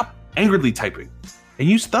Mustamark, stop angrily typing. and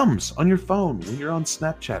use thumbs on your phone when you're on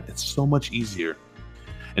Snapchat. It's so much easier.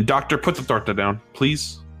 And doctor, put the torta down.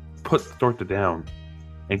 Please put the torta down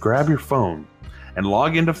and grab your phone and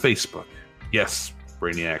log into Facebook. Yes,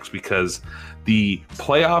 Brainiacs, because the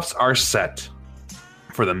playoffs are set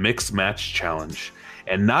for the Mixed Match Challenge.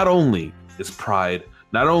 And not only is Pride,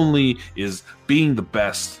 not only is being the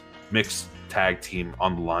best mixed tag team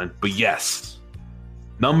on the line, but yes,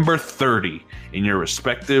 number 30 in your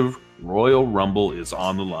respective Royal Rumble is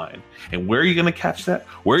on the line. And where are you going to catch that?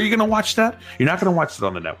 Where are you going to watch that? You're not going to watch it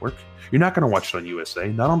on the network. You're not going to watch it on USA,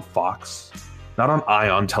 not on Fox, not on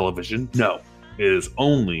Ion Television. No, it is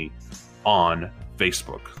only on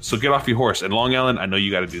Facebook. So get off your horse. And Long Island, I know you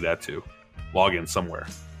got to do that too. Log in somewhere.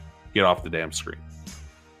 Get off the damn screen.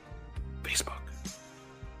 Facebook.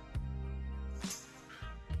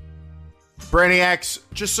 Brainiacs,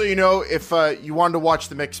 just so you know, if you wanted to watch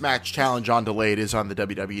the Mixed Match Challenge on delay, it is on the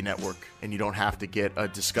WWE Network, and you don't have to get a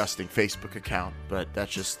disgusting Facebook account. But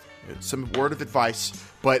that's just some word of advice.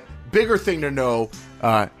 But bigger thing to know,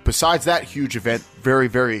 besides that huge event, very,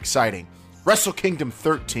 very exciting. Wrestle Kingdom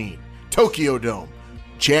 13, Tokyo Dome,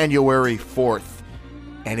 January 4th.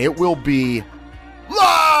 And it will be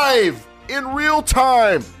live in real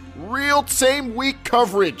time, real same week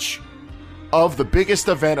coverage of the biggest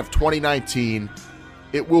event of 2019.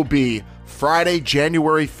 It will be Friday,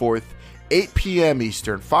 January 4th, 8 p.m.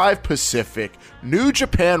 Eastern, 5 Pacific, New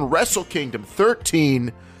Japan Wrestle Kingdom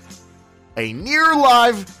 13, a near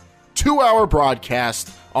live 2-hour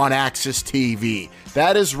broadcast on AXS TV.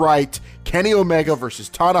 That is right, Kenny Omega versus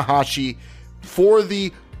Tanahashi for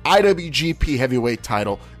the IWGP Heavyweight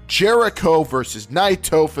title, Jericho versus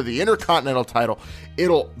Naito for the Intercontinental title.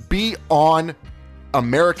 It'll be on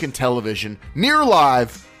American television, near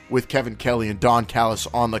live, with Kevin Kelly and Don Callis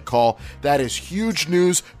on the call. That is huge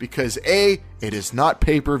news because A, it is not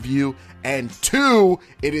pay-per-view, and 2,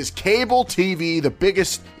 it is cable TV, the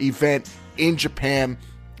biggest event in Japan.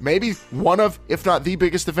 Maybe one of, if not the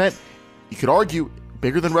biggest event. You could argue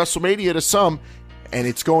bigger than WrestleMania to some, and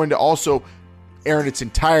it's going to also air in its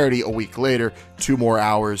entirety a week later, 2 more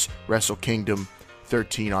hours, Wrestle Kingdom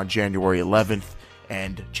 13 on January 11th.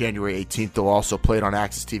 And January 18th, they'll also play it on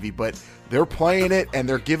AXS TV. But they're playing it, and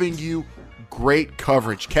they're giving you great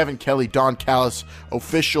coverage. Kevin Kelly, Don Callis,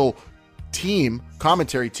 official team,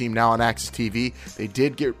 commentary team now on AXS TV. They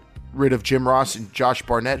did get rid of Jim Ross and Josh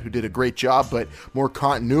Barnett, who did a great job, but more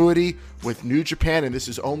continuity with New Japan, and this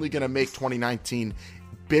is only going to make 2019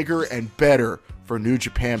 bigger and better for New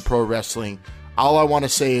Japan Pro Wrestling. All I want to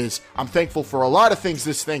say is I'm thankful for a lot of things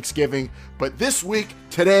this Thanksgiving, but this week,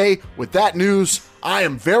 today, with that news, I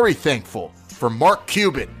am very thankful for Mark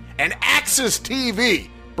Cuban and AXS TV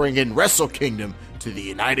bringing Wrestle Kingdom to the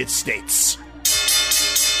United States.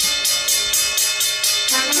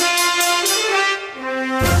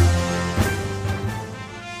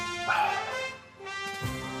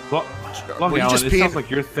 Well, Long Island, it sounds like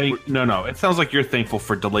you're it sounds like you're thankful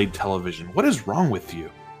for delayed television. What is wrong with you?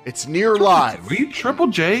 It's near live. Were you Triple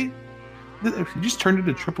J? You just turned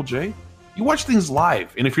into Triple J? You watch things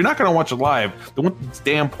live, and if you're not going to watch it live, then what's the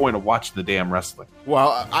damn point of watching the damn wrestling?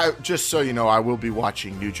 Well, I just so you know, I will be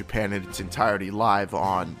watching New Japan in its entirety live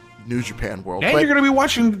on New Japan World. And you're going to be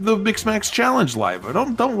watching the Mixed Match Challenge live.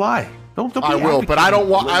 Don't lie. Don't. I will, but I don't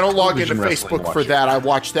log into Facebook for that. I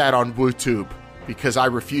watch that on YouTube because I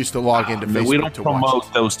refuse to log into Facebook. We don't to promote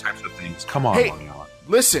watch those types of things. Come on, hey,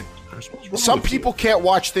 listen. Some people can't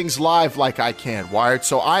watch things live like I can, Wired.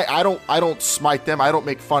 So I don't smite them. I don't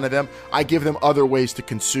make fun of them. I give them other ways to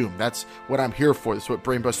consume. That's what I'm here for. That's what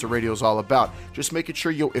Brainbuster Radio is all about. Just making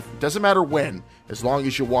sure if it doesn't matter when, as long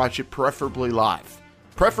as you watch it, preferably live.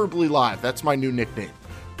 Preferably live. That's my new nickname.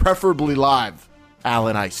 Preferably live,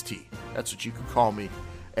 Alan Ice-T. That's what you can call me.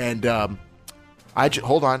 And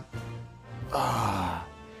hold on. All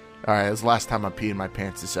right, that's the last time I'm peeing my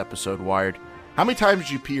pants this episode, Wired. How many times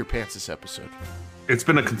did you pee your pants this episode? It's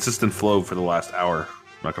been a consistent flow for the last hour.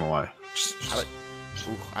 I'm not gonna lie.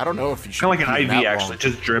 I don't know if you should. Kind of like an IV, actually.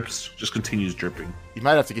 Just drips. Just continues dripping. You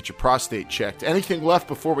might have to get your prostate checked. Anything left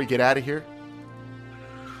before we get out of here?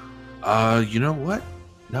 You know what?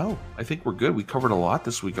 No, I think we're good. We covered a lot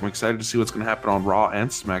this week. I'm excited to see what's going to happen on Raw and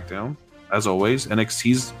SmackDown. As always,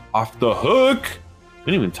 NXT's off the hook. We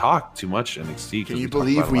didn't even talk too much NXT. Can you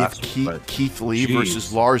believe we have Keith Lee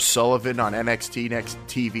versus Lars Sullivan on NXT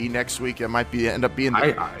TV next week? It might end up being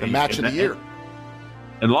the match of the year.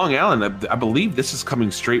 And Long Island, I believe this is coming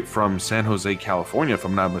straight from San Jose, California, if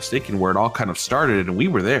I'm not mistaken, where it all kind of started, and we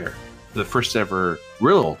were there. The first ever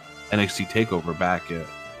real NXT takeover back, what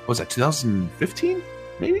was that, 2015,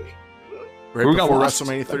 maybe? Right Who got before lost?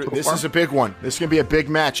 WrestleMania 30. So This far? is a big one. This is going to be a big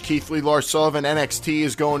match. Keith Lee, Lars Sullivan, NXT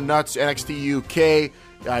is going nuts. NXT UK.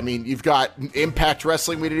 I mean, you've got Impact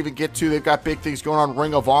Wrestling we didn't even get to. They've got big things going on.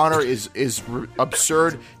 Ring of Honor is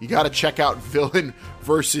absurd. You got to check out Villain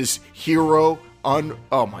versus Hero.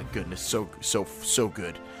 Oh my goodness, so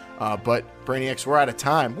good. But Brainiacs, we're out of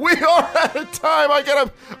time. We are out of time. I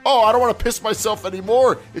don't want to piss myself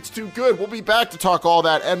anymore. It's too good. We'll be back to talk all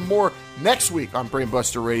that and more next week on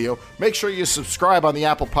Brainbuster Radio. Make sure you subscribe on the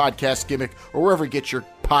Apple Podcast Gimmick or wherever you get your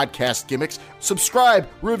podcast gimmicks. Subscribe,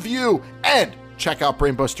 review, and check out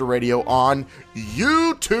Brainbuster Radio on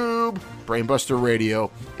YouTube. Brainbuster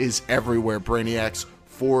Radio is everywhere, Brainiacs,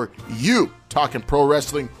 for you. Talking pro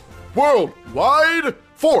wrestling worldwide.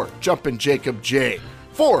 For Jumpin' Jacob J.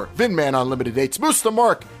 For Vinman Unlimited Dates, Moose the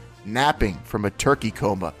Mark, napping from a turkey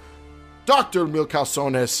coma, Dr. Emil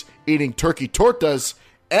Calzones eating turkey tortas,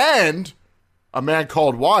 and a man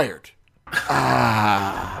called Wired.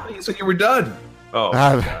 You said you were done. Oh,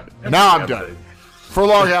 God. Now I'm done. For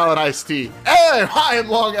Long Island Iced Tea. And I am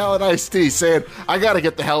Long Island Iced Tea saying, I got to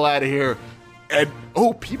get the hell out of here. And,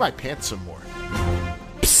 pee my pants some more.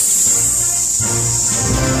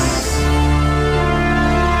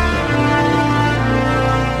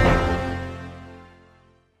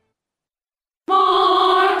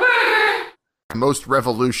 Most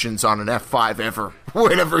revolutions on an F5 ever.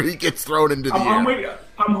 Whenever he gets thrown into the air.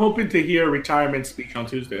 I'm hoping to hear a retirement speech on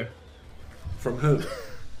Tuesday. From who?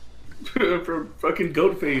 From fucking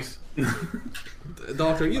Goatface.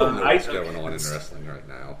 Doctor, you don't know what's going on in wrestling right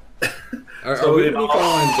now. Are So we it going to be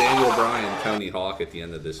calling Daniel Bryan Tony Hawk at the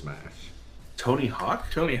end of this match? Tony Hawk?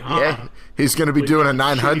 Tony Hawk. Yeah, he's going to be doing a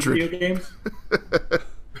Video 900. games.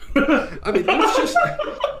 I mean, that's just... I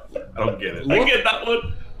don't get it. I get that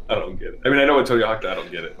one. I don't get it. I mean, I know what Tony Hawk. I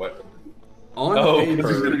don't get it. What? On He's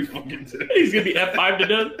gonna paper, be fucking. He's gonna be F5 to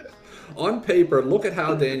death. on paper, look at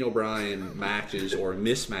how Daniel Bryan matches or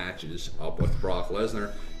mismatches up with Brock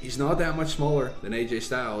Lesnar. He's not that much smaller than AJ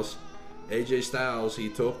Styles. AJ Styles, he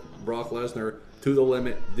took Brock Lesnar to the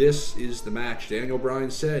limit. This is the match. Daniel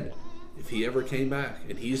Bryan said if he ever came back,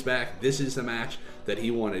 and he's back, this is the match that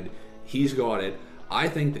he wanted. He's got it. I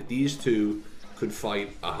think that these two could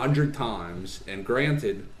fight 100 times, and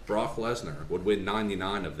granted, Brock Lesnar would win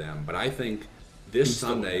 99 of them, but I think this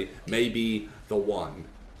Sunday may be the one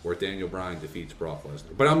where Daniel Bryan defeats Brock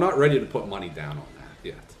Lesnar. But I'm not ready to put money down on that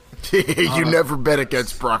yet. You never bet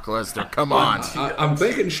against Brock Lesnar. Come on. I'm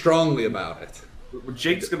thinking strongly about it. Triple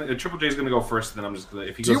J's gonna go first, and then I'm just gonna.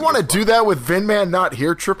 If he Do you want to do that with Vinman not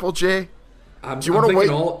here, Triple J? Do you wanna wait?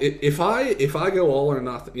 If I go all or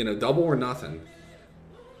nothing, double or nothing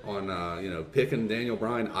on picking Daniel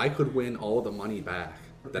Bryan, I could win all the money back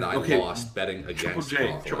that I lost betting against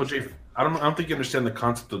Triple J. I don't think you understand the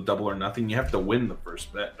concept of double or nothing. You have to win the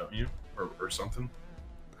first bet, don't you, or something?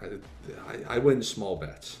 I win small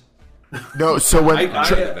bets. No, so when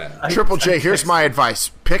Triple J, here's my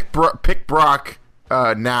advice: pick Brock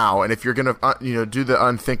now, and if you're gonna do the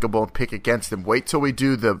unthinkable and pick against him, wait till we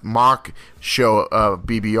do the mock show of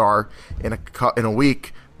BBR in a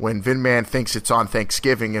week when Vinman thinks it's on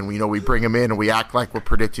Thanksgiving, and we bring him in and we act like we're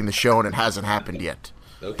predicting the show and it hasn't happened yet.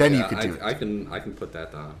 Okay, then you can do it. I can put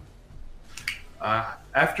that down.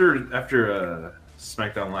 After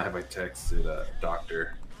SmackDown Live, I texted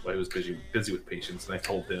Doctor. Well, he was busy with patients, and I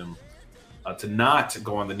told him to not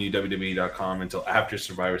go on the new WWE.com until after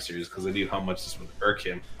Survivor Series because I knew how much this would irk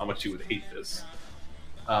him, how much he would hate this.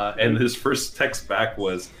 And his first text back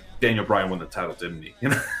was, "Daniel Bryan won the title, didn't he?"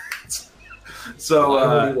 So I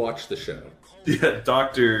already watched the show. Yeah,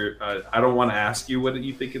 Doctor. I don't want to ask you what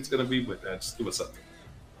you think it's going to be, but just give us something.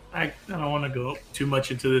 I don't want to go too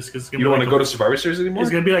much into this because You don't want to go to Survivor Series anymore?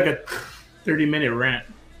 It's gonna be like a 30-minute rant.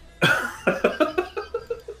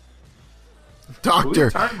 Doctor,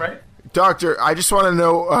 time, right? Doctor, I just want to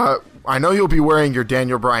know. I know you'll be wearing your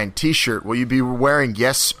Daniel Bryan T-shirt. Will you be wearing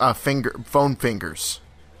phone fingers?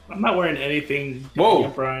 I'm not wearing anything. Whoa,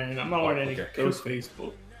 Brian. I'm not wearing any ghost face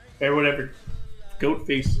or whatever goat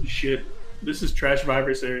face shit. This is Trash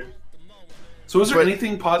Survivor Series. So, is there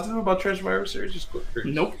anything positive about Trash Survivor Series? Just quick.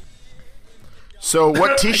 Nope. So,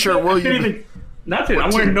 what T-shirt will you? Nothing. I'm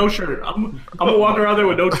wearing no shirt. I'm gonna walk around there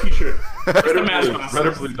with no T-shirt. Red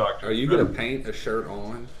or blue, Doctor. Are you gonna paint a shirt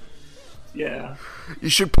on? Yeah. You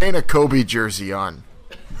should paint a Kobe jersey on.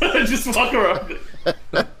 Just walk around.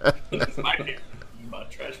 That's my name. About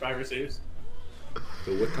Trash Survivor Series.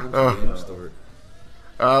 So what time does the game start?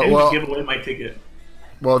 Just give away my ticket.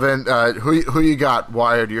 Well, then, who you got,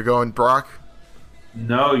 Wired? You're going Brock?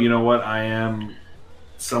 No, you know what? I am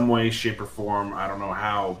some way, shape, or form. I don't know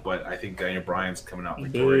how, but I think Daniel Bryan's coming out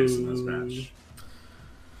victorious in this match.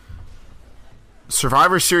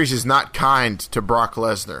 Survivor Series is not kind to Brock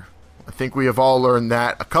Lesnar. I think we have all learned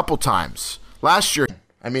that a couple times. Last year,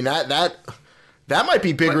 I mean, that might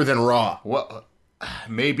be bigger than Raw. Well,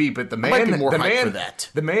 maybe, but the might man, be more the hype man, for that.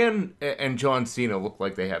 the man and John Cena look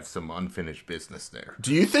like they have some unfinished business there.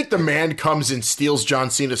 Do you think the man comes and steals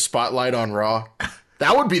John Cena's spotlight on Raw?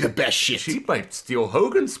 That would be the best shit. She might steal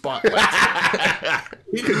Hogan's spotlight.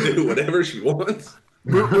 He can do whatever she wants.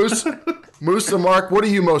 Moose and Mark, what are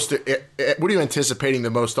you anticipating the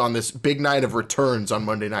most on this big night of returns on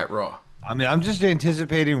Monday Night Raw? I mean, I'm just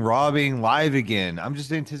anticipating Raw being live again. I'm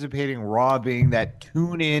just anticipating Raw being that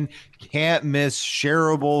tune-in, can't-miss,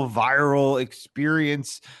 shareable, viral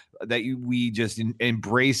experience that we just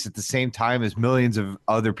embrace at the same time as millions of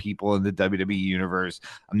other people in the WWE universe.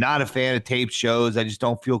 I'm not a fan of taped shows. I just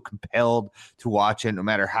don't feel compelled to watch it, no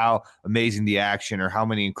matter how amazing the action or how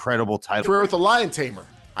many incredible titles. Career with a Lion Tamer.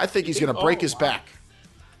 I think he's going to break his back.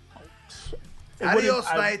 Adios,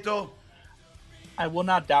 Naito. I will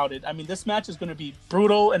not doubt it. I mean, this match is going to be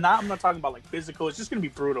brutal, and I'm not talking about like physical. It's just going to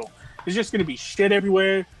be brutal. It's just going to be shit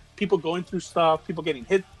everywhere. People going through stuff. People getting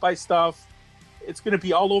hit by stuff. It's going to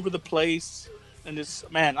be all over the place. And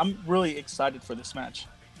I'm really excited for this match.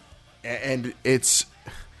 And it's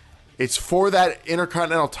for that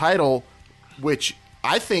Intercontinental title, which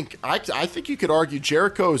I think you could argue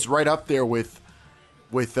Jericho is right up there with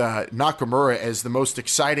Nakamura as the most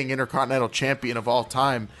exciting Intercontinental champion of all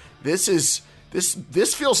time. This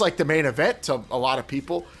feels like the main event to a lot of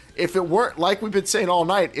people. If it weren't, like we've been saying all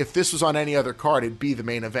night, if this was on any other card, it'd be the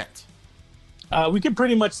main event. We can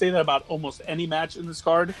pretty much say that about almost any match in this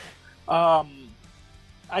card. I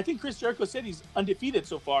think Chris Jericho said he's undefeated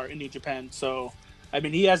so far in New Japan. So, I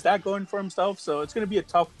mean, he has that going for himself. So it's going to be a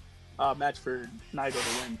tough match for Naito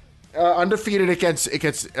to win. Undefeated against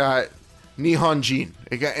Nihonjin,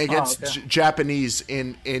 against Japanese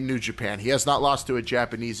in New Japan. He has not lost to a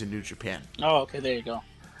Japanese in New Japan. Oh, okay, there you go.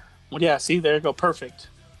 Well, yeah, see, there you go, perfect.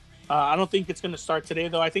 I don't think it's going to start today,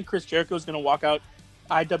 though. I think Chris Jericho is going to walk out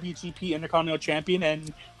IWGP Intercontinental Champion,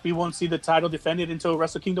 and we won't see the title defended until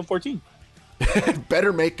Wrestle Kingdom 14.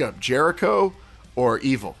 Better makeup, Jericho or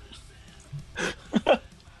Evil?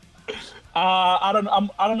 I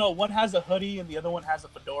don't know. One has a hoodie and the other one has a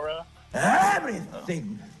fedora.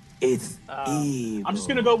 Everything is evil. I'm just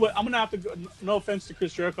gonna go with. I'm gonna have to go. No offense to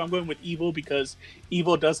Chris Jericho, I'm going with Evil because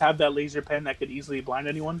Evil does have that laser pen that could easily blind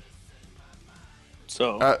anyone.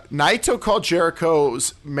 So Naito called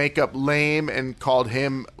Jericho's makeup lame and called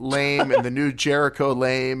him lame and the new Jericho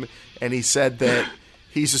lame, and he said that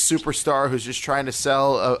he's a superstar who's just trying to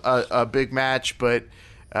sell a big match, but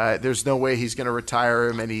there's no way he's going to retire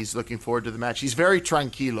him, and he's looking forward to the match. He's very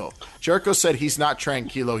tranquilo. Jericho said he's not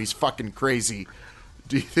tranquilo. He's fucking crazy.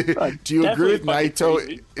 Do you agree with Naito?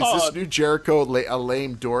 Crazy. Is this new Jericho a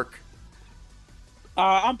lame dork?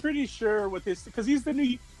 I'm pretty sure with his, because he's the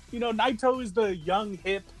new, Naito is the young,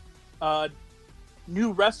 hip,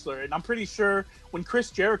 new wrestler. And I'm pretty sure when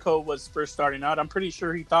Chris Jericho was first starting out, I'm pretty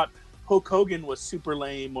sure he thought Hulk Hogan was super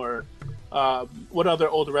lame, or what other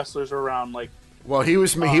old wrestlers are around. Well, he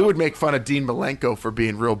would make fun of Dean Malenko for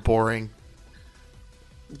being real boring.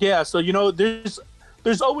 Yeah, so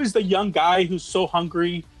there's always the young guy who's so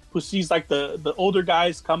hungry, who sees like the older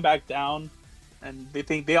guys come back down, and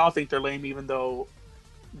they all think they're lame, even though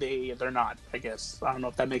they're not. I guess I don't know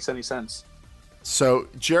if that makes any sense. So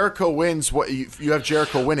Jericho wins. What you have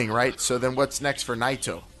Jericho winning, right? So then what's next for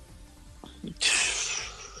Naito?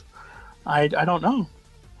 I don't know.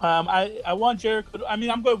 I want Jericho.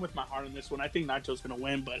 I'm going with my heart on this one. I think Naito's going to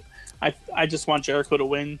win, but I just want Jericho to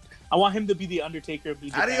win. I want him to be the Undertaker of New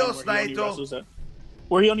Japan, Adios,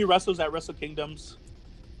 where he only wrestles at Wrestle Kingdoms.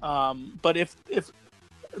 But if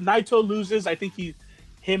Naito loses, I think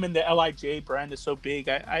him and the LIJ brand is so big.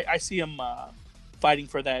 I see him fighting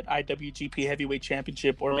for that IWGP Heavyweight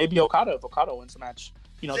Championship, or maybe Okada. If Okada wins the match,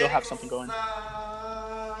 they'll have something going.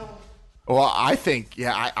 Well, I think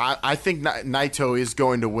Naito is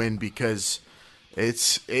going to win because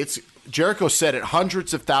it's Jericho said it.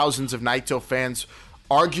 Hundreds of thousands of Naito fans,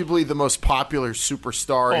 arguably the most popular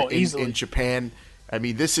superstar in Japan. I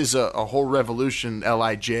mean, this is a whole revolution.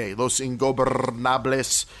 LIJ, Los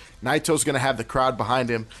Ingobernables. Naito's going to have the crowd behind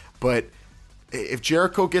him, but if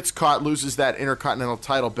Jericho gets caught, loses that Intercontinental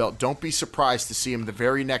title belt, don't be surprised to see him the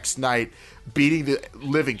very next night beating the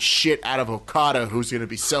living shit out of Okada, who's going to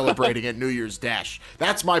be celebrating at New Year's Dash.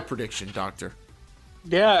 That's my prediction, Doctor.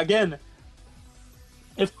 Yeah, again,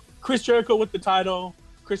 if Chris Jericho with the title,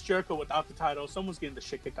 Chris Jericho without the title, someone's getting the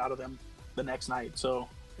shit kicked out of them the next night. So,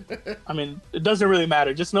 it doesn't really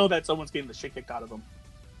matter. Just know that someone's getting the shit kicked out of them.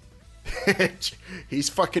 He's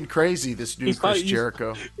fucking crazy, this new Chris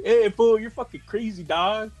Jericho. Hey, fool, you're fucking crazy,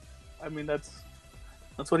 dog. I mean, that's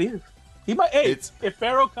what he is. He might. Hey, if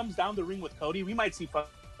Pharaoh comes down the ring with Cody, we might see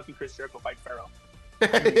fucking Chris Jericho fight Pharaoh.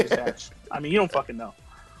 I mean, you don't fucking know.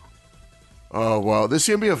 Oh, well, this is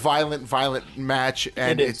going to be a violent match,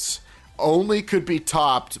 and it's only could be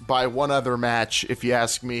topped by one other match, if you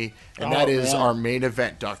ask me, and that is our main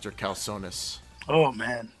event, Dr. Calzones. Oh,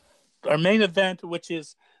 man. Our main event, which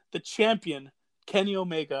is the champion, Kenny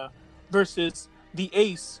Omega, versus the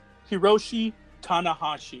ace, Hiroshi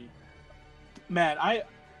Tanahashi. Man,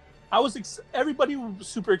 everybody was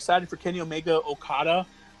super excited for Kenny Omega Okada.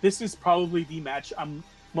 This is probably the match I'm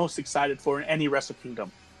most excited for in any Wrestle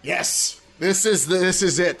Kingdom. Yes. This is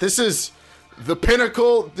it. This is the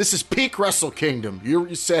pinnacle. This is peak Wrestle Kingdom.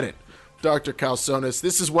 You said it, Dr. Calzones.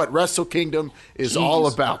 This is what Wrestle Kingdom is all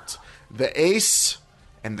about. The ace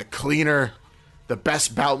and the cleaner, the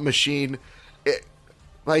best bout machine.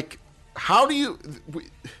 How do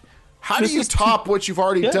you top what you've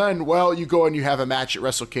already done? Well, you go and you have a match at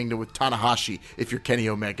Wrestle Kingdom with Tanahashi if you're Kenny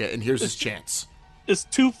Omega, and here's his chance. It's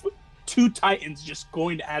two titans just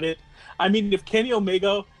going at it. I mean, if Kenny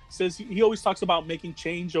Omega says he always talks about making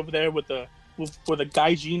change over there for the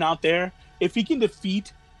Gaijin out there, if he can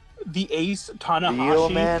defeat the ace Tanahashi, the real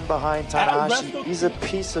man behind Tanahashi, he's a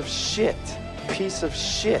piece of shit. Piece of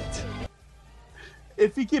shit.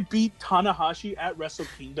 If he could beat Tanahashi at Wrestle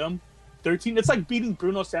Kingdom 13, it's like beating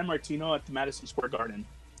Bruno Sammartino at the Madison Square Garden.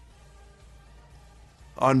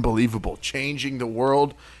 Unbelievable. Changing the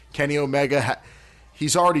world. Kenny Omega,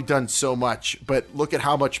 he's already done so much, but look at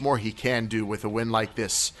how much more he can do with a win like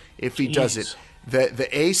this if he does it. The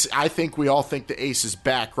ace, I think we all think the ace is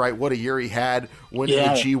back, right? What a year he had, winning the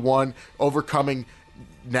G1, overcoming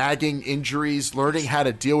nagging injuries, learning how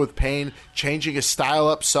to deal with pain, changing his style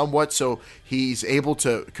up somewhat so he's able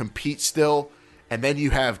to compete still. And then you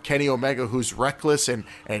have Kenny Omega, who's reckless, and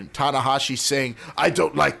Tanahashi saying, "I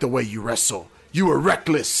don't like the way you wrestle. You are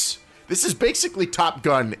reckless." This is basically Top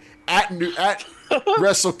Gun at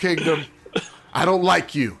Wrestle Kingdom. I don't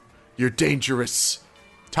like you. You're dangerous.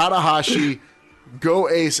 Tanahashi, go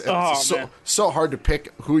ace. So hard to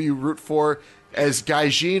pick who you root for. As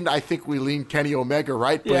Gaijin, I think we lean Kenny Omega,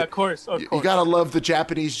 right? But of course. You gotta love the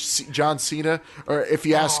Japanese John Cena. Or if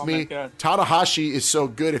you ask me, Tanahashi is so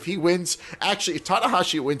good. If he wins, actually, if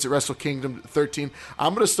Tanahashi wins at Wrestle Kingdom 13,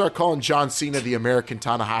 I'm gonna start calling John Cena the American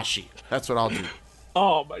Tanahashi. That's what I'll do.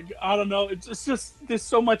 Oh my God, I don't know. It's just there's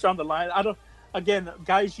so much on the line. Again,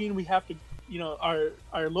 Gaijin, we have to,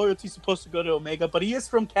 our loyalty's supposed to go to Omega, but he is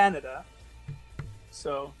from Canada,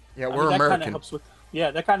 so we're American.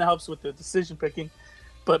 That kind of helps with the decision picking.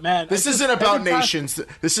 But man, this isn't about nations.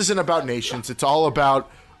 This isn't about nations. It's all about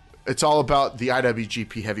the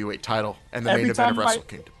IWGP Heavyweight Title and the main event of Wrestle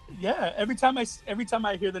Kingdom. Yeah, every time I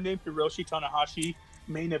hear the name Hiroshi Tanahashi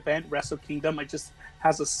main event Wrestle Kingdom, I just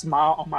has a smile on my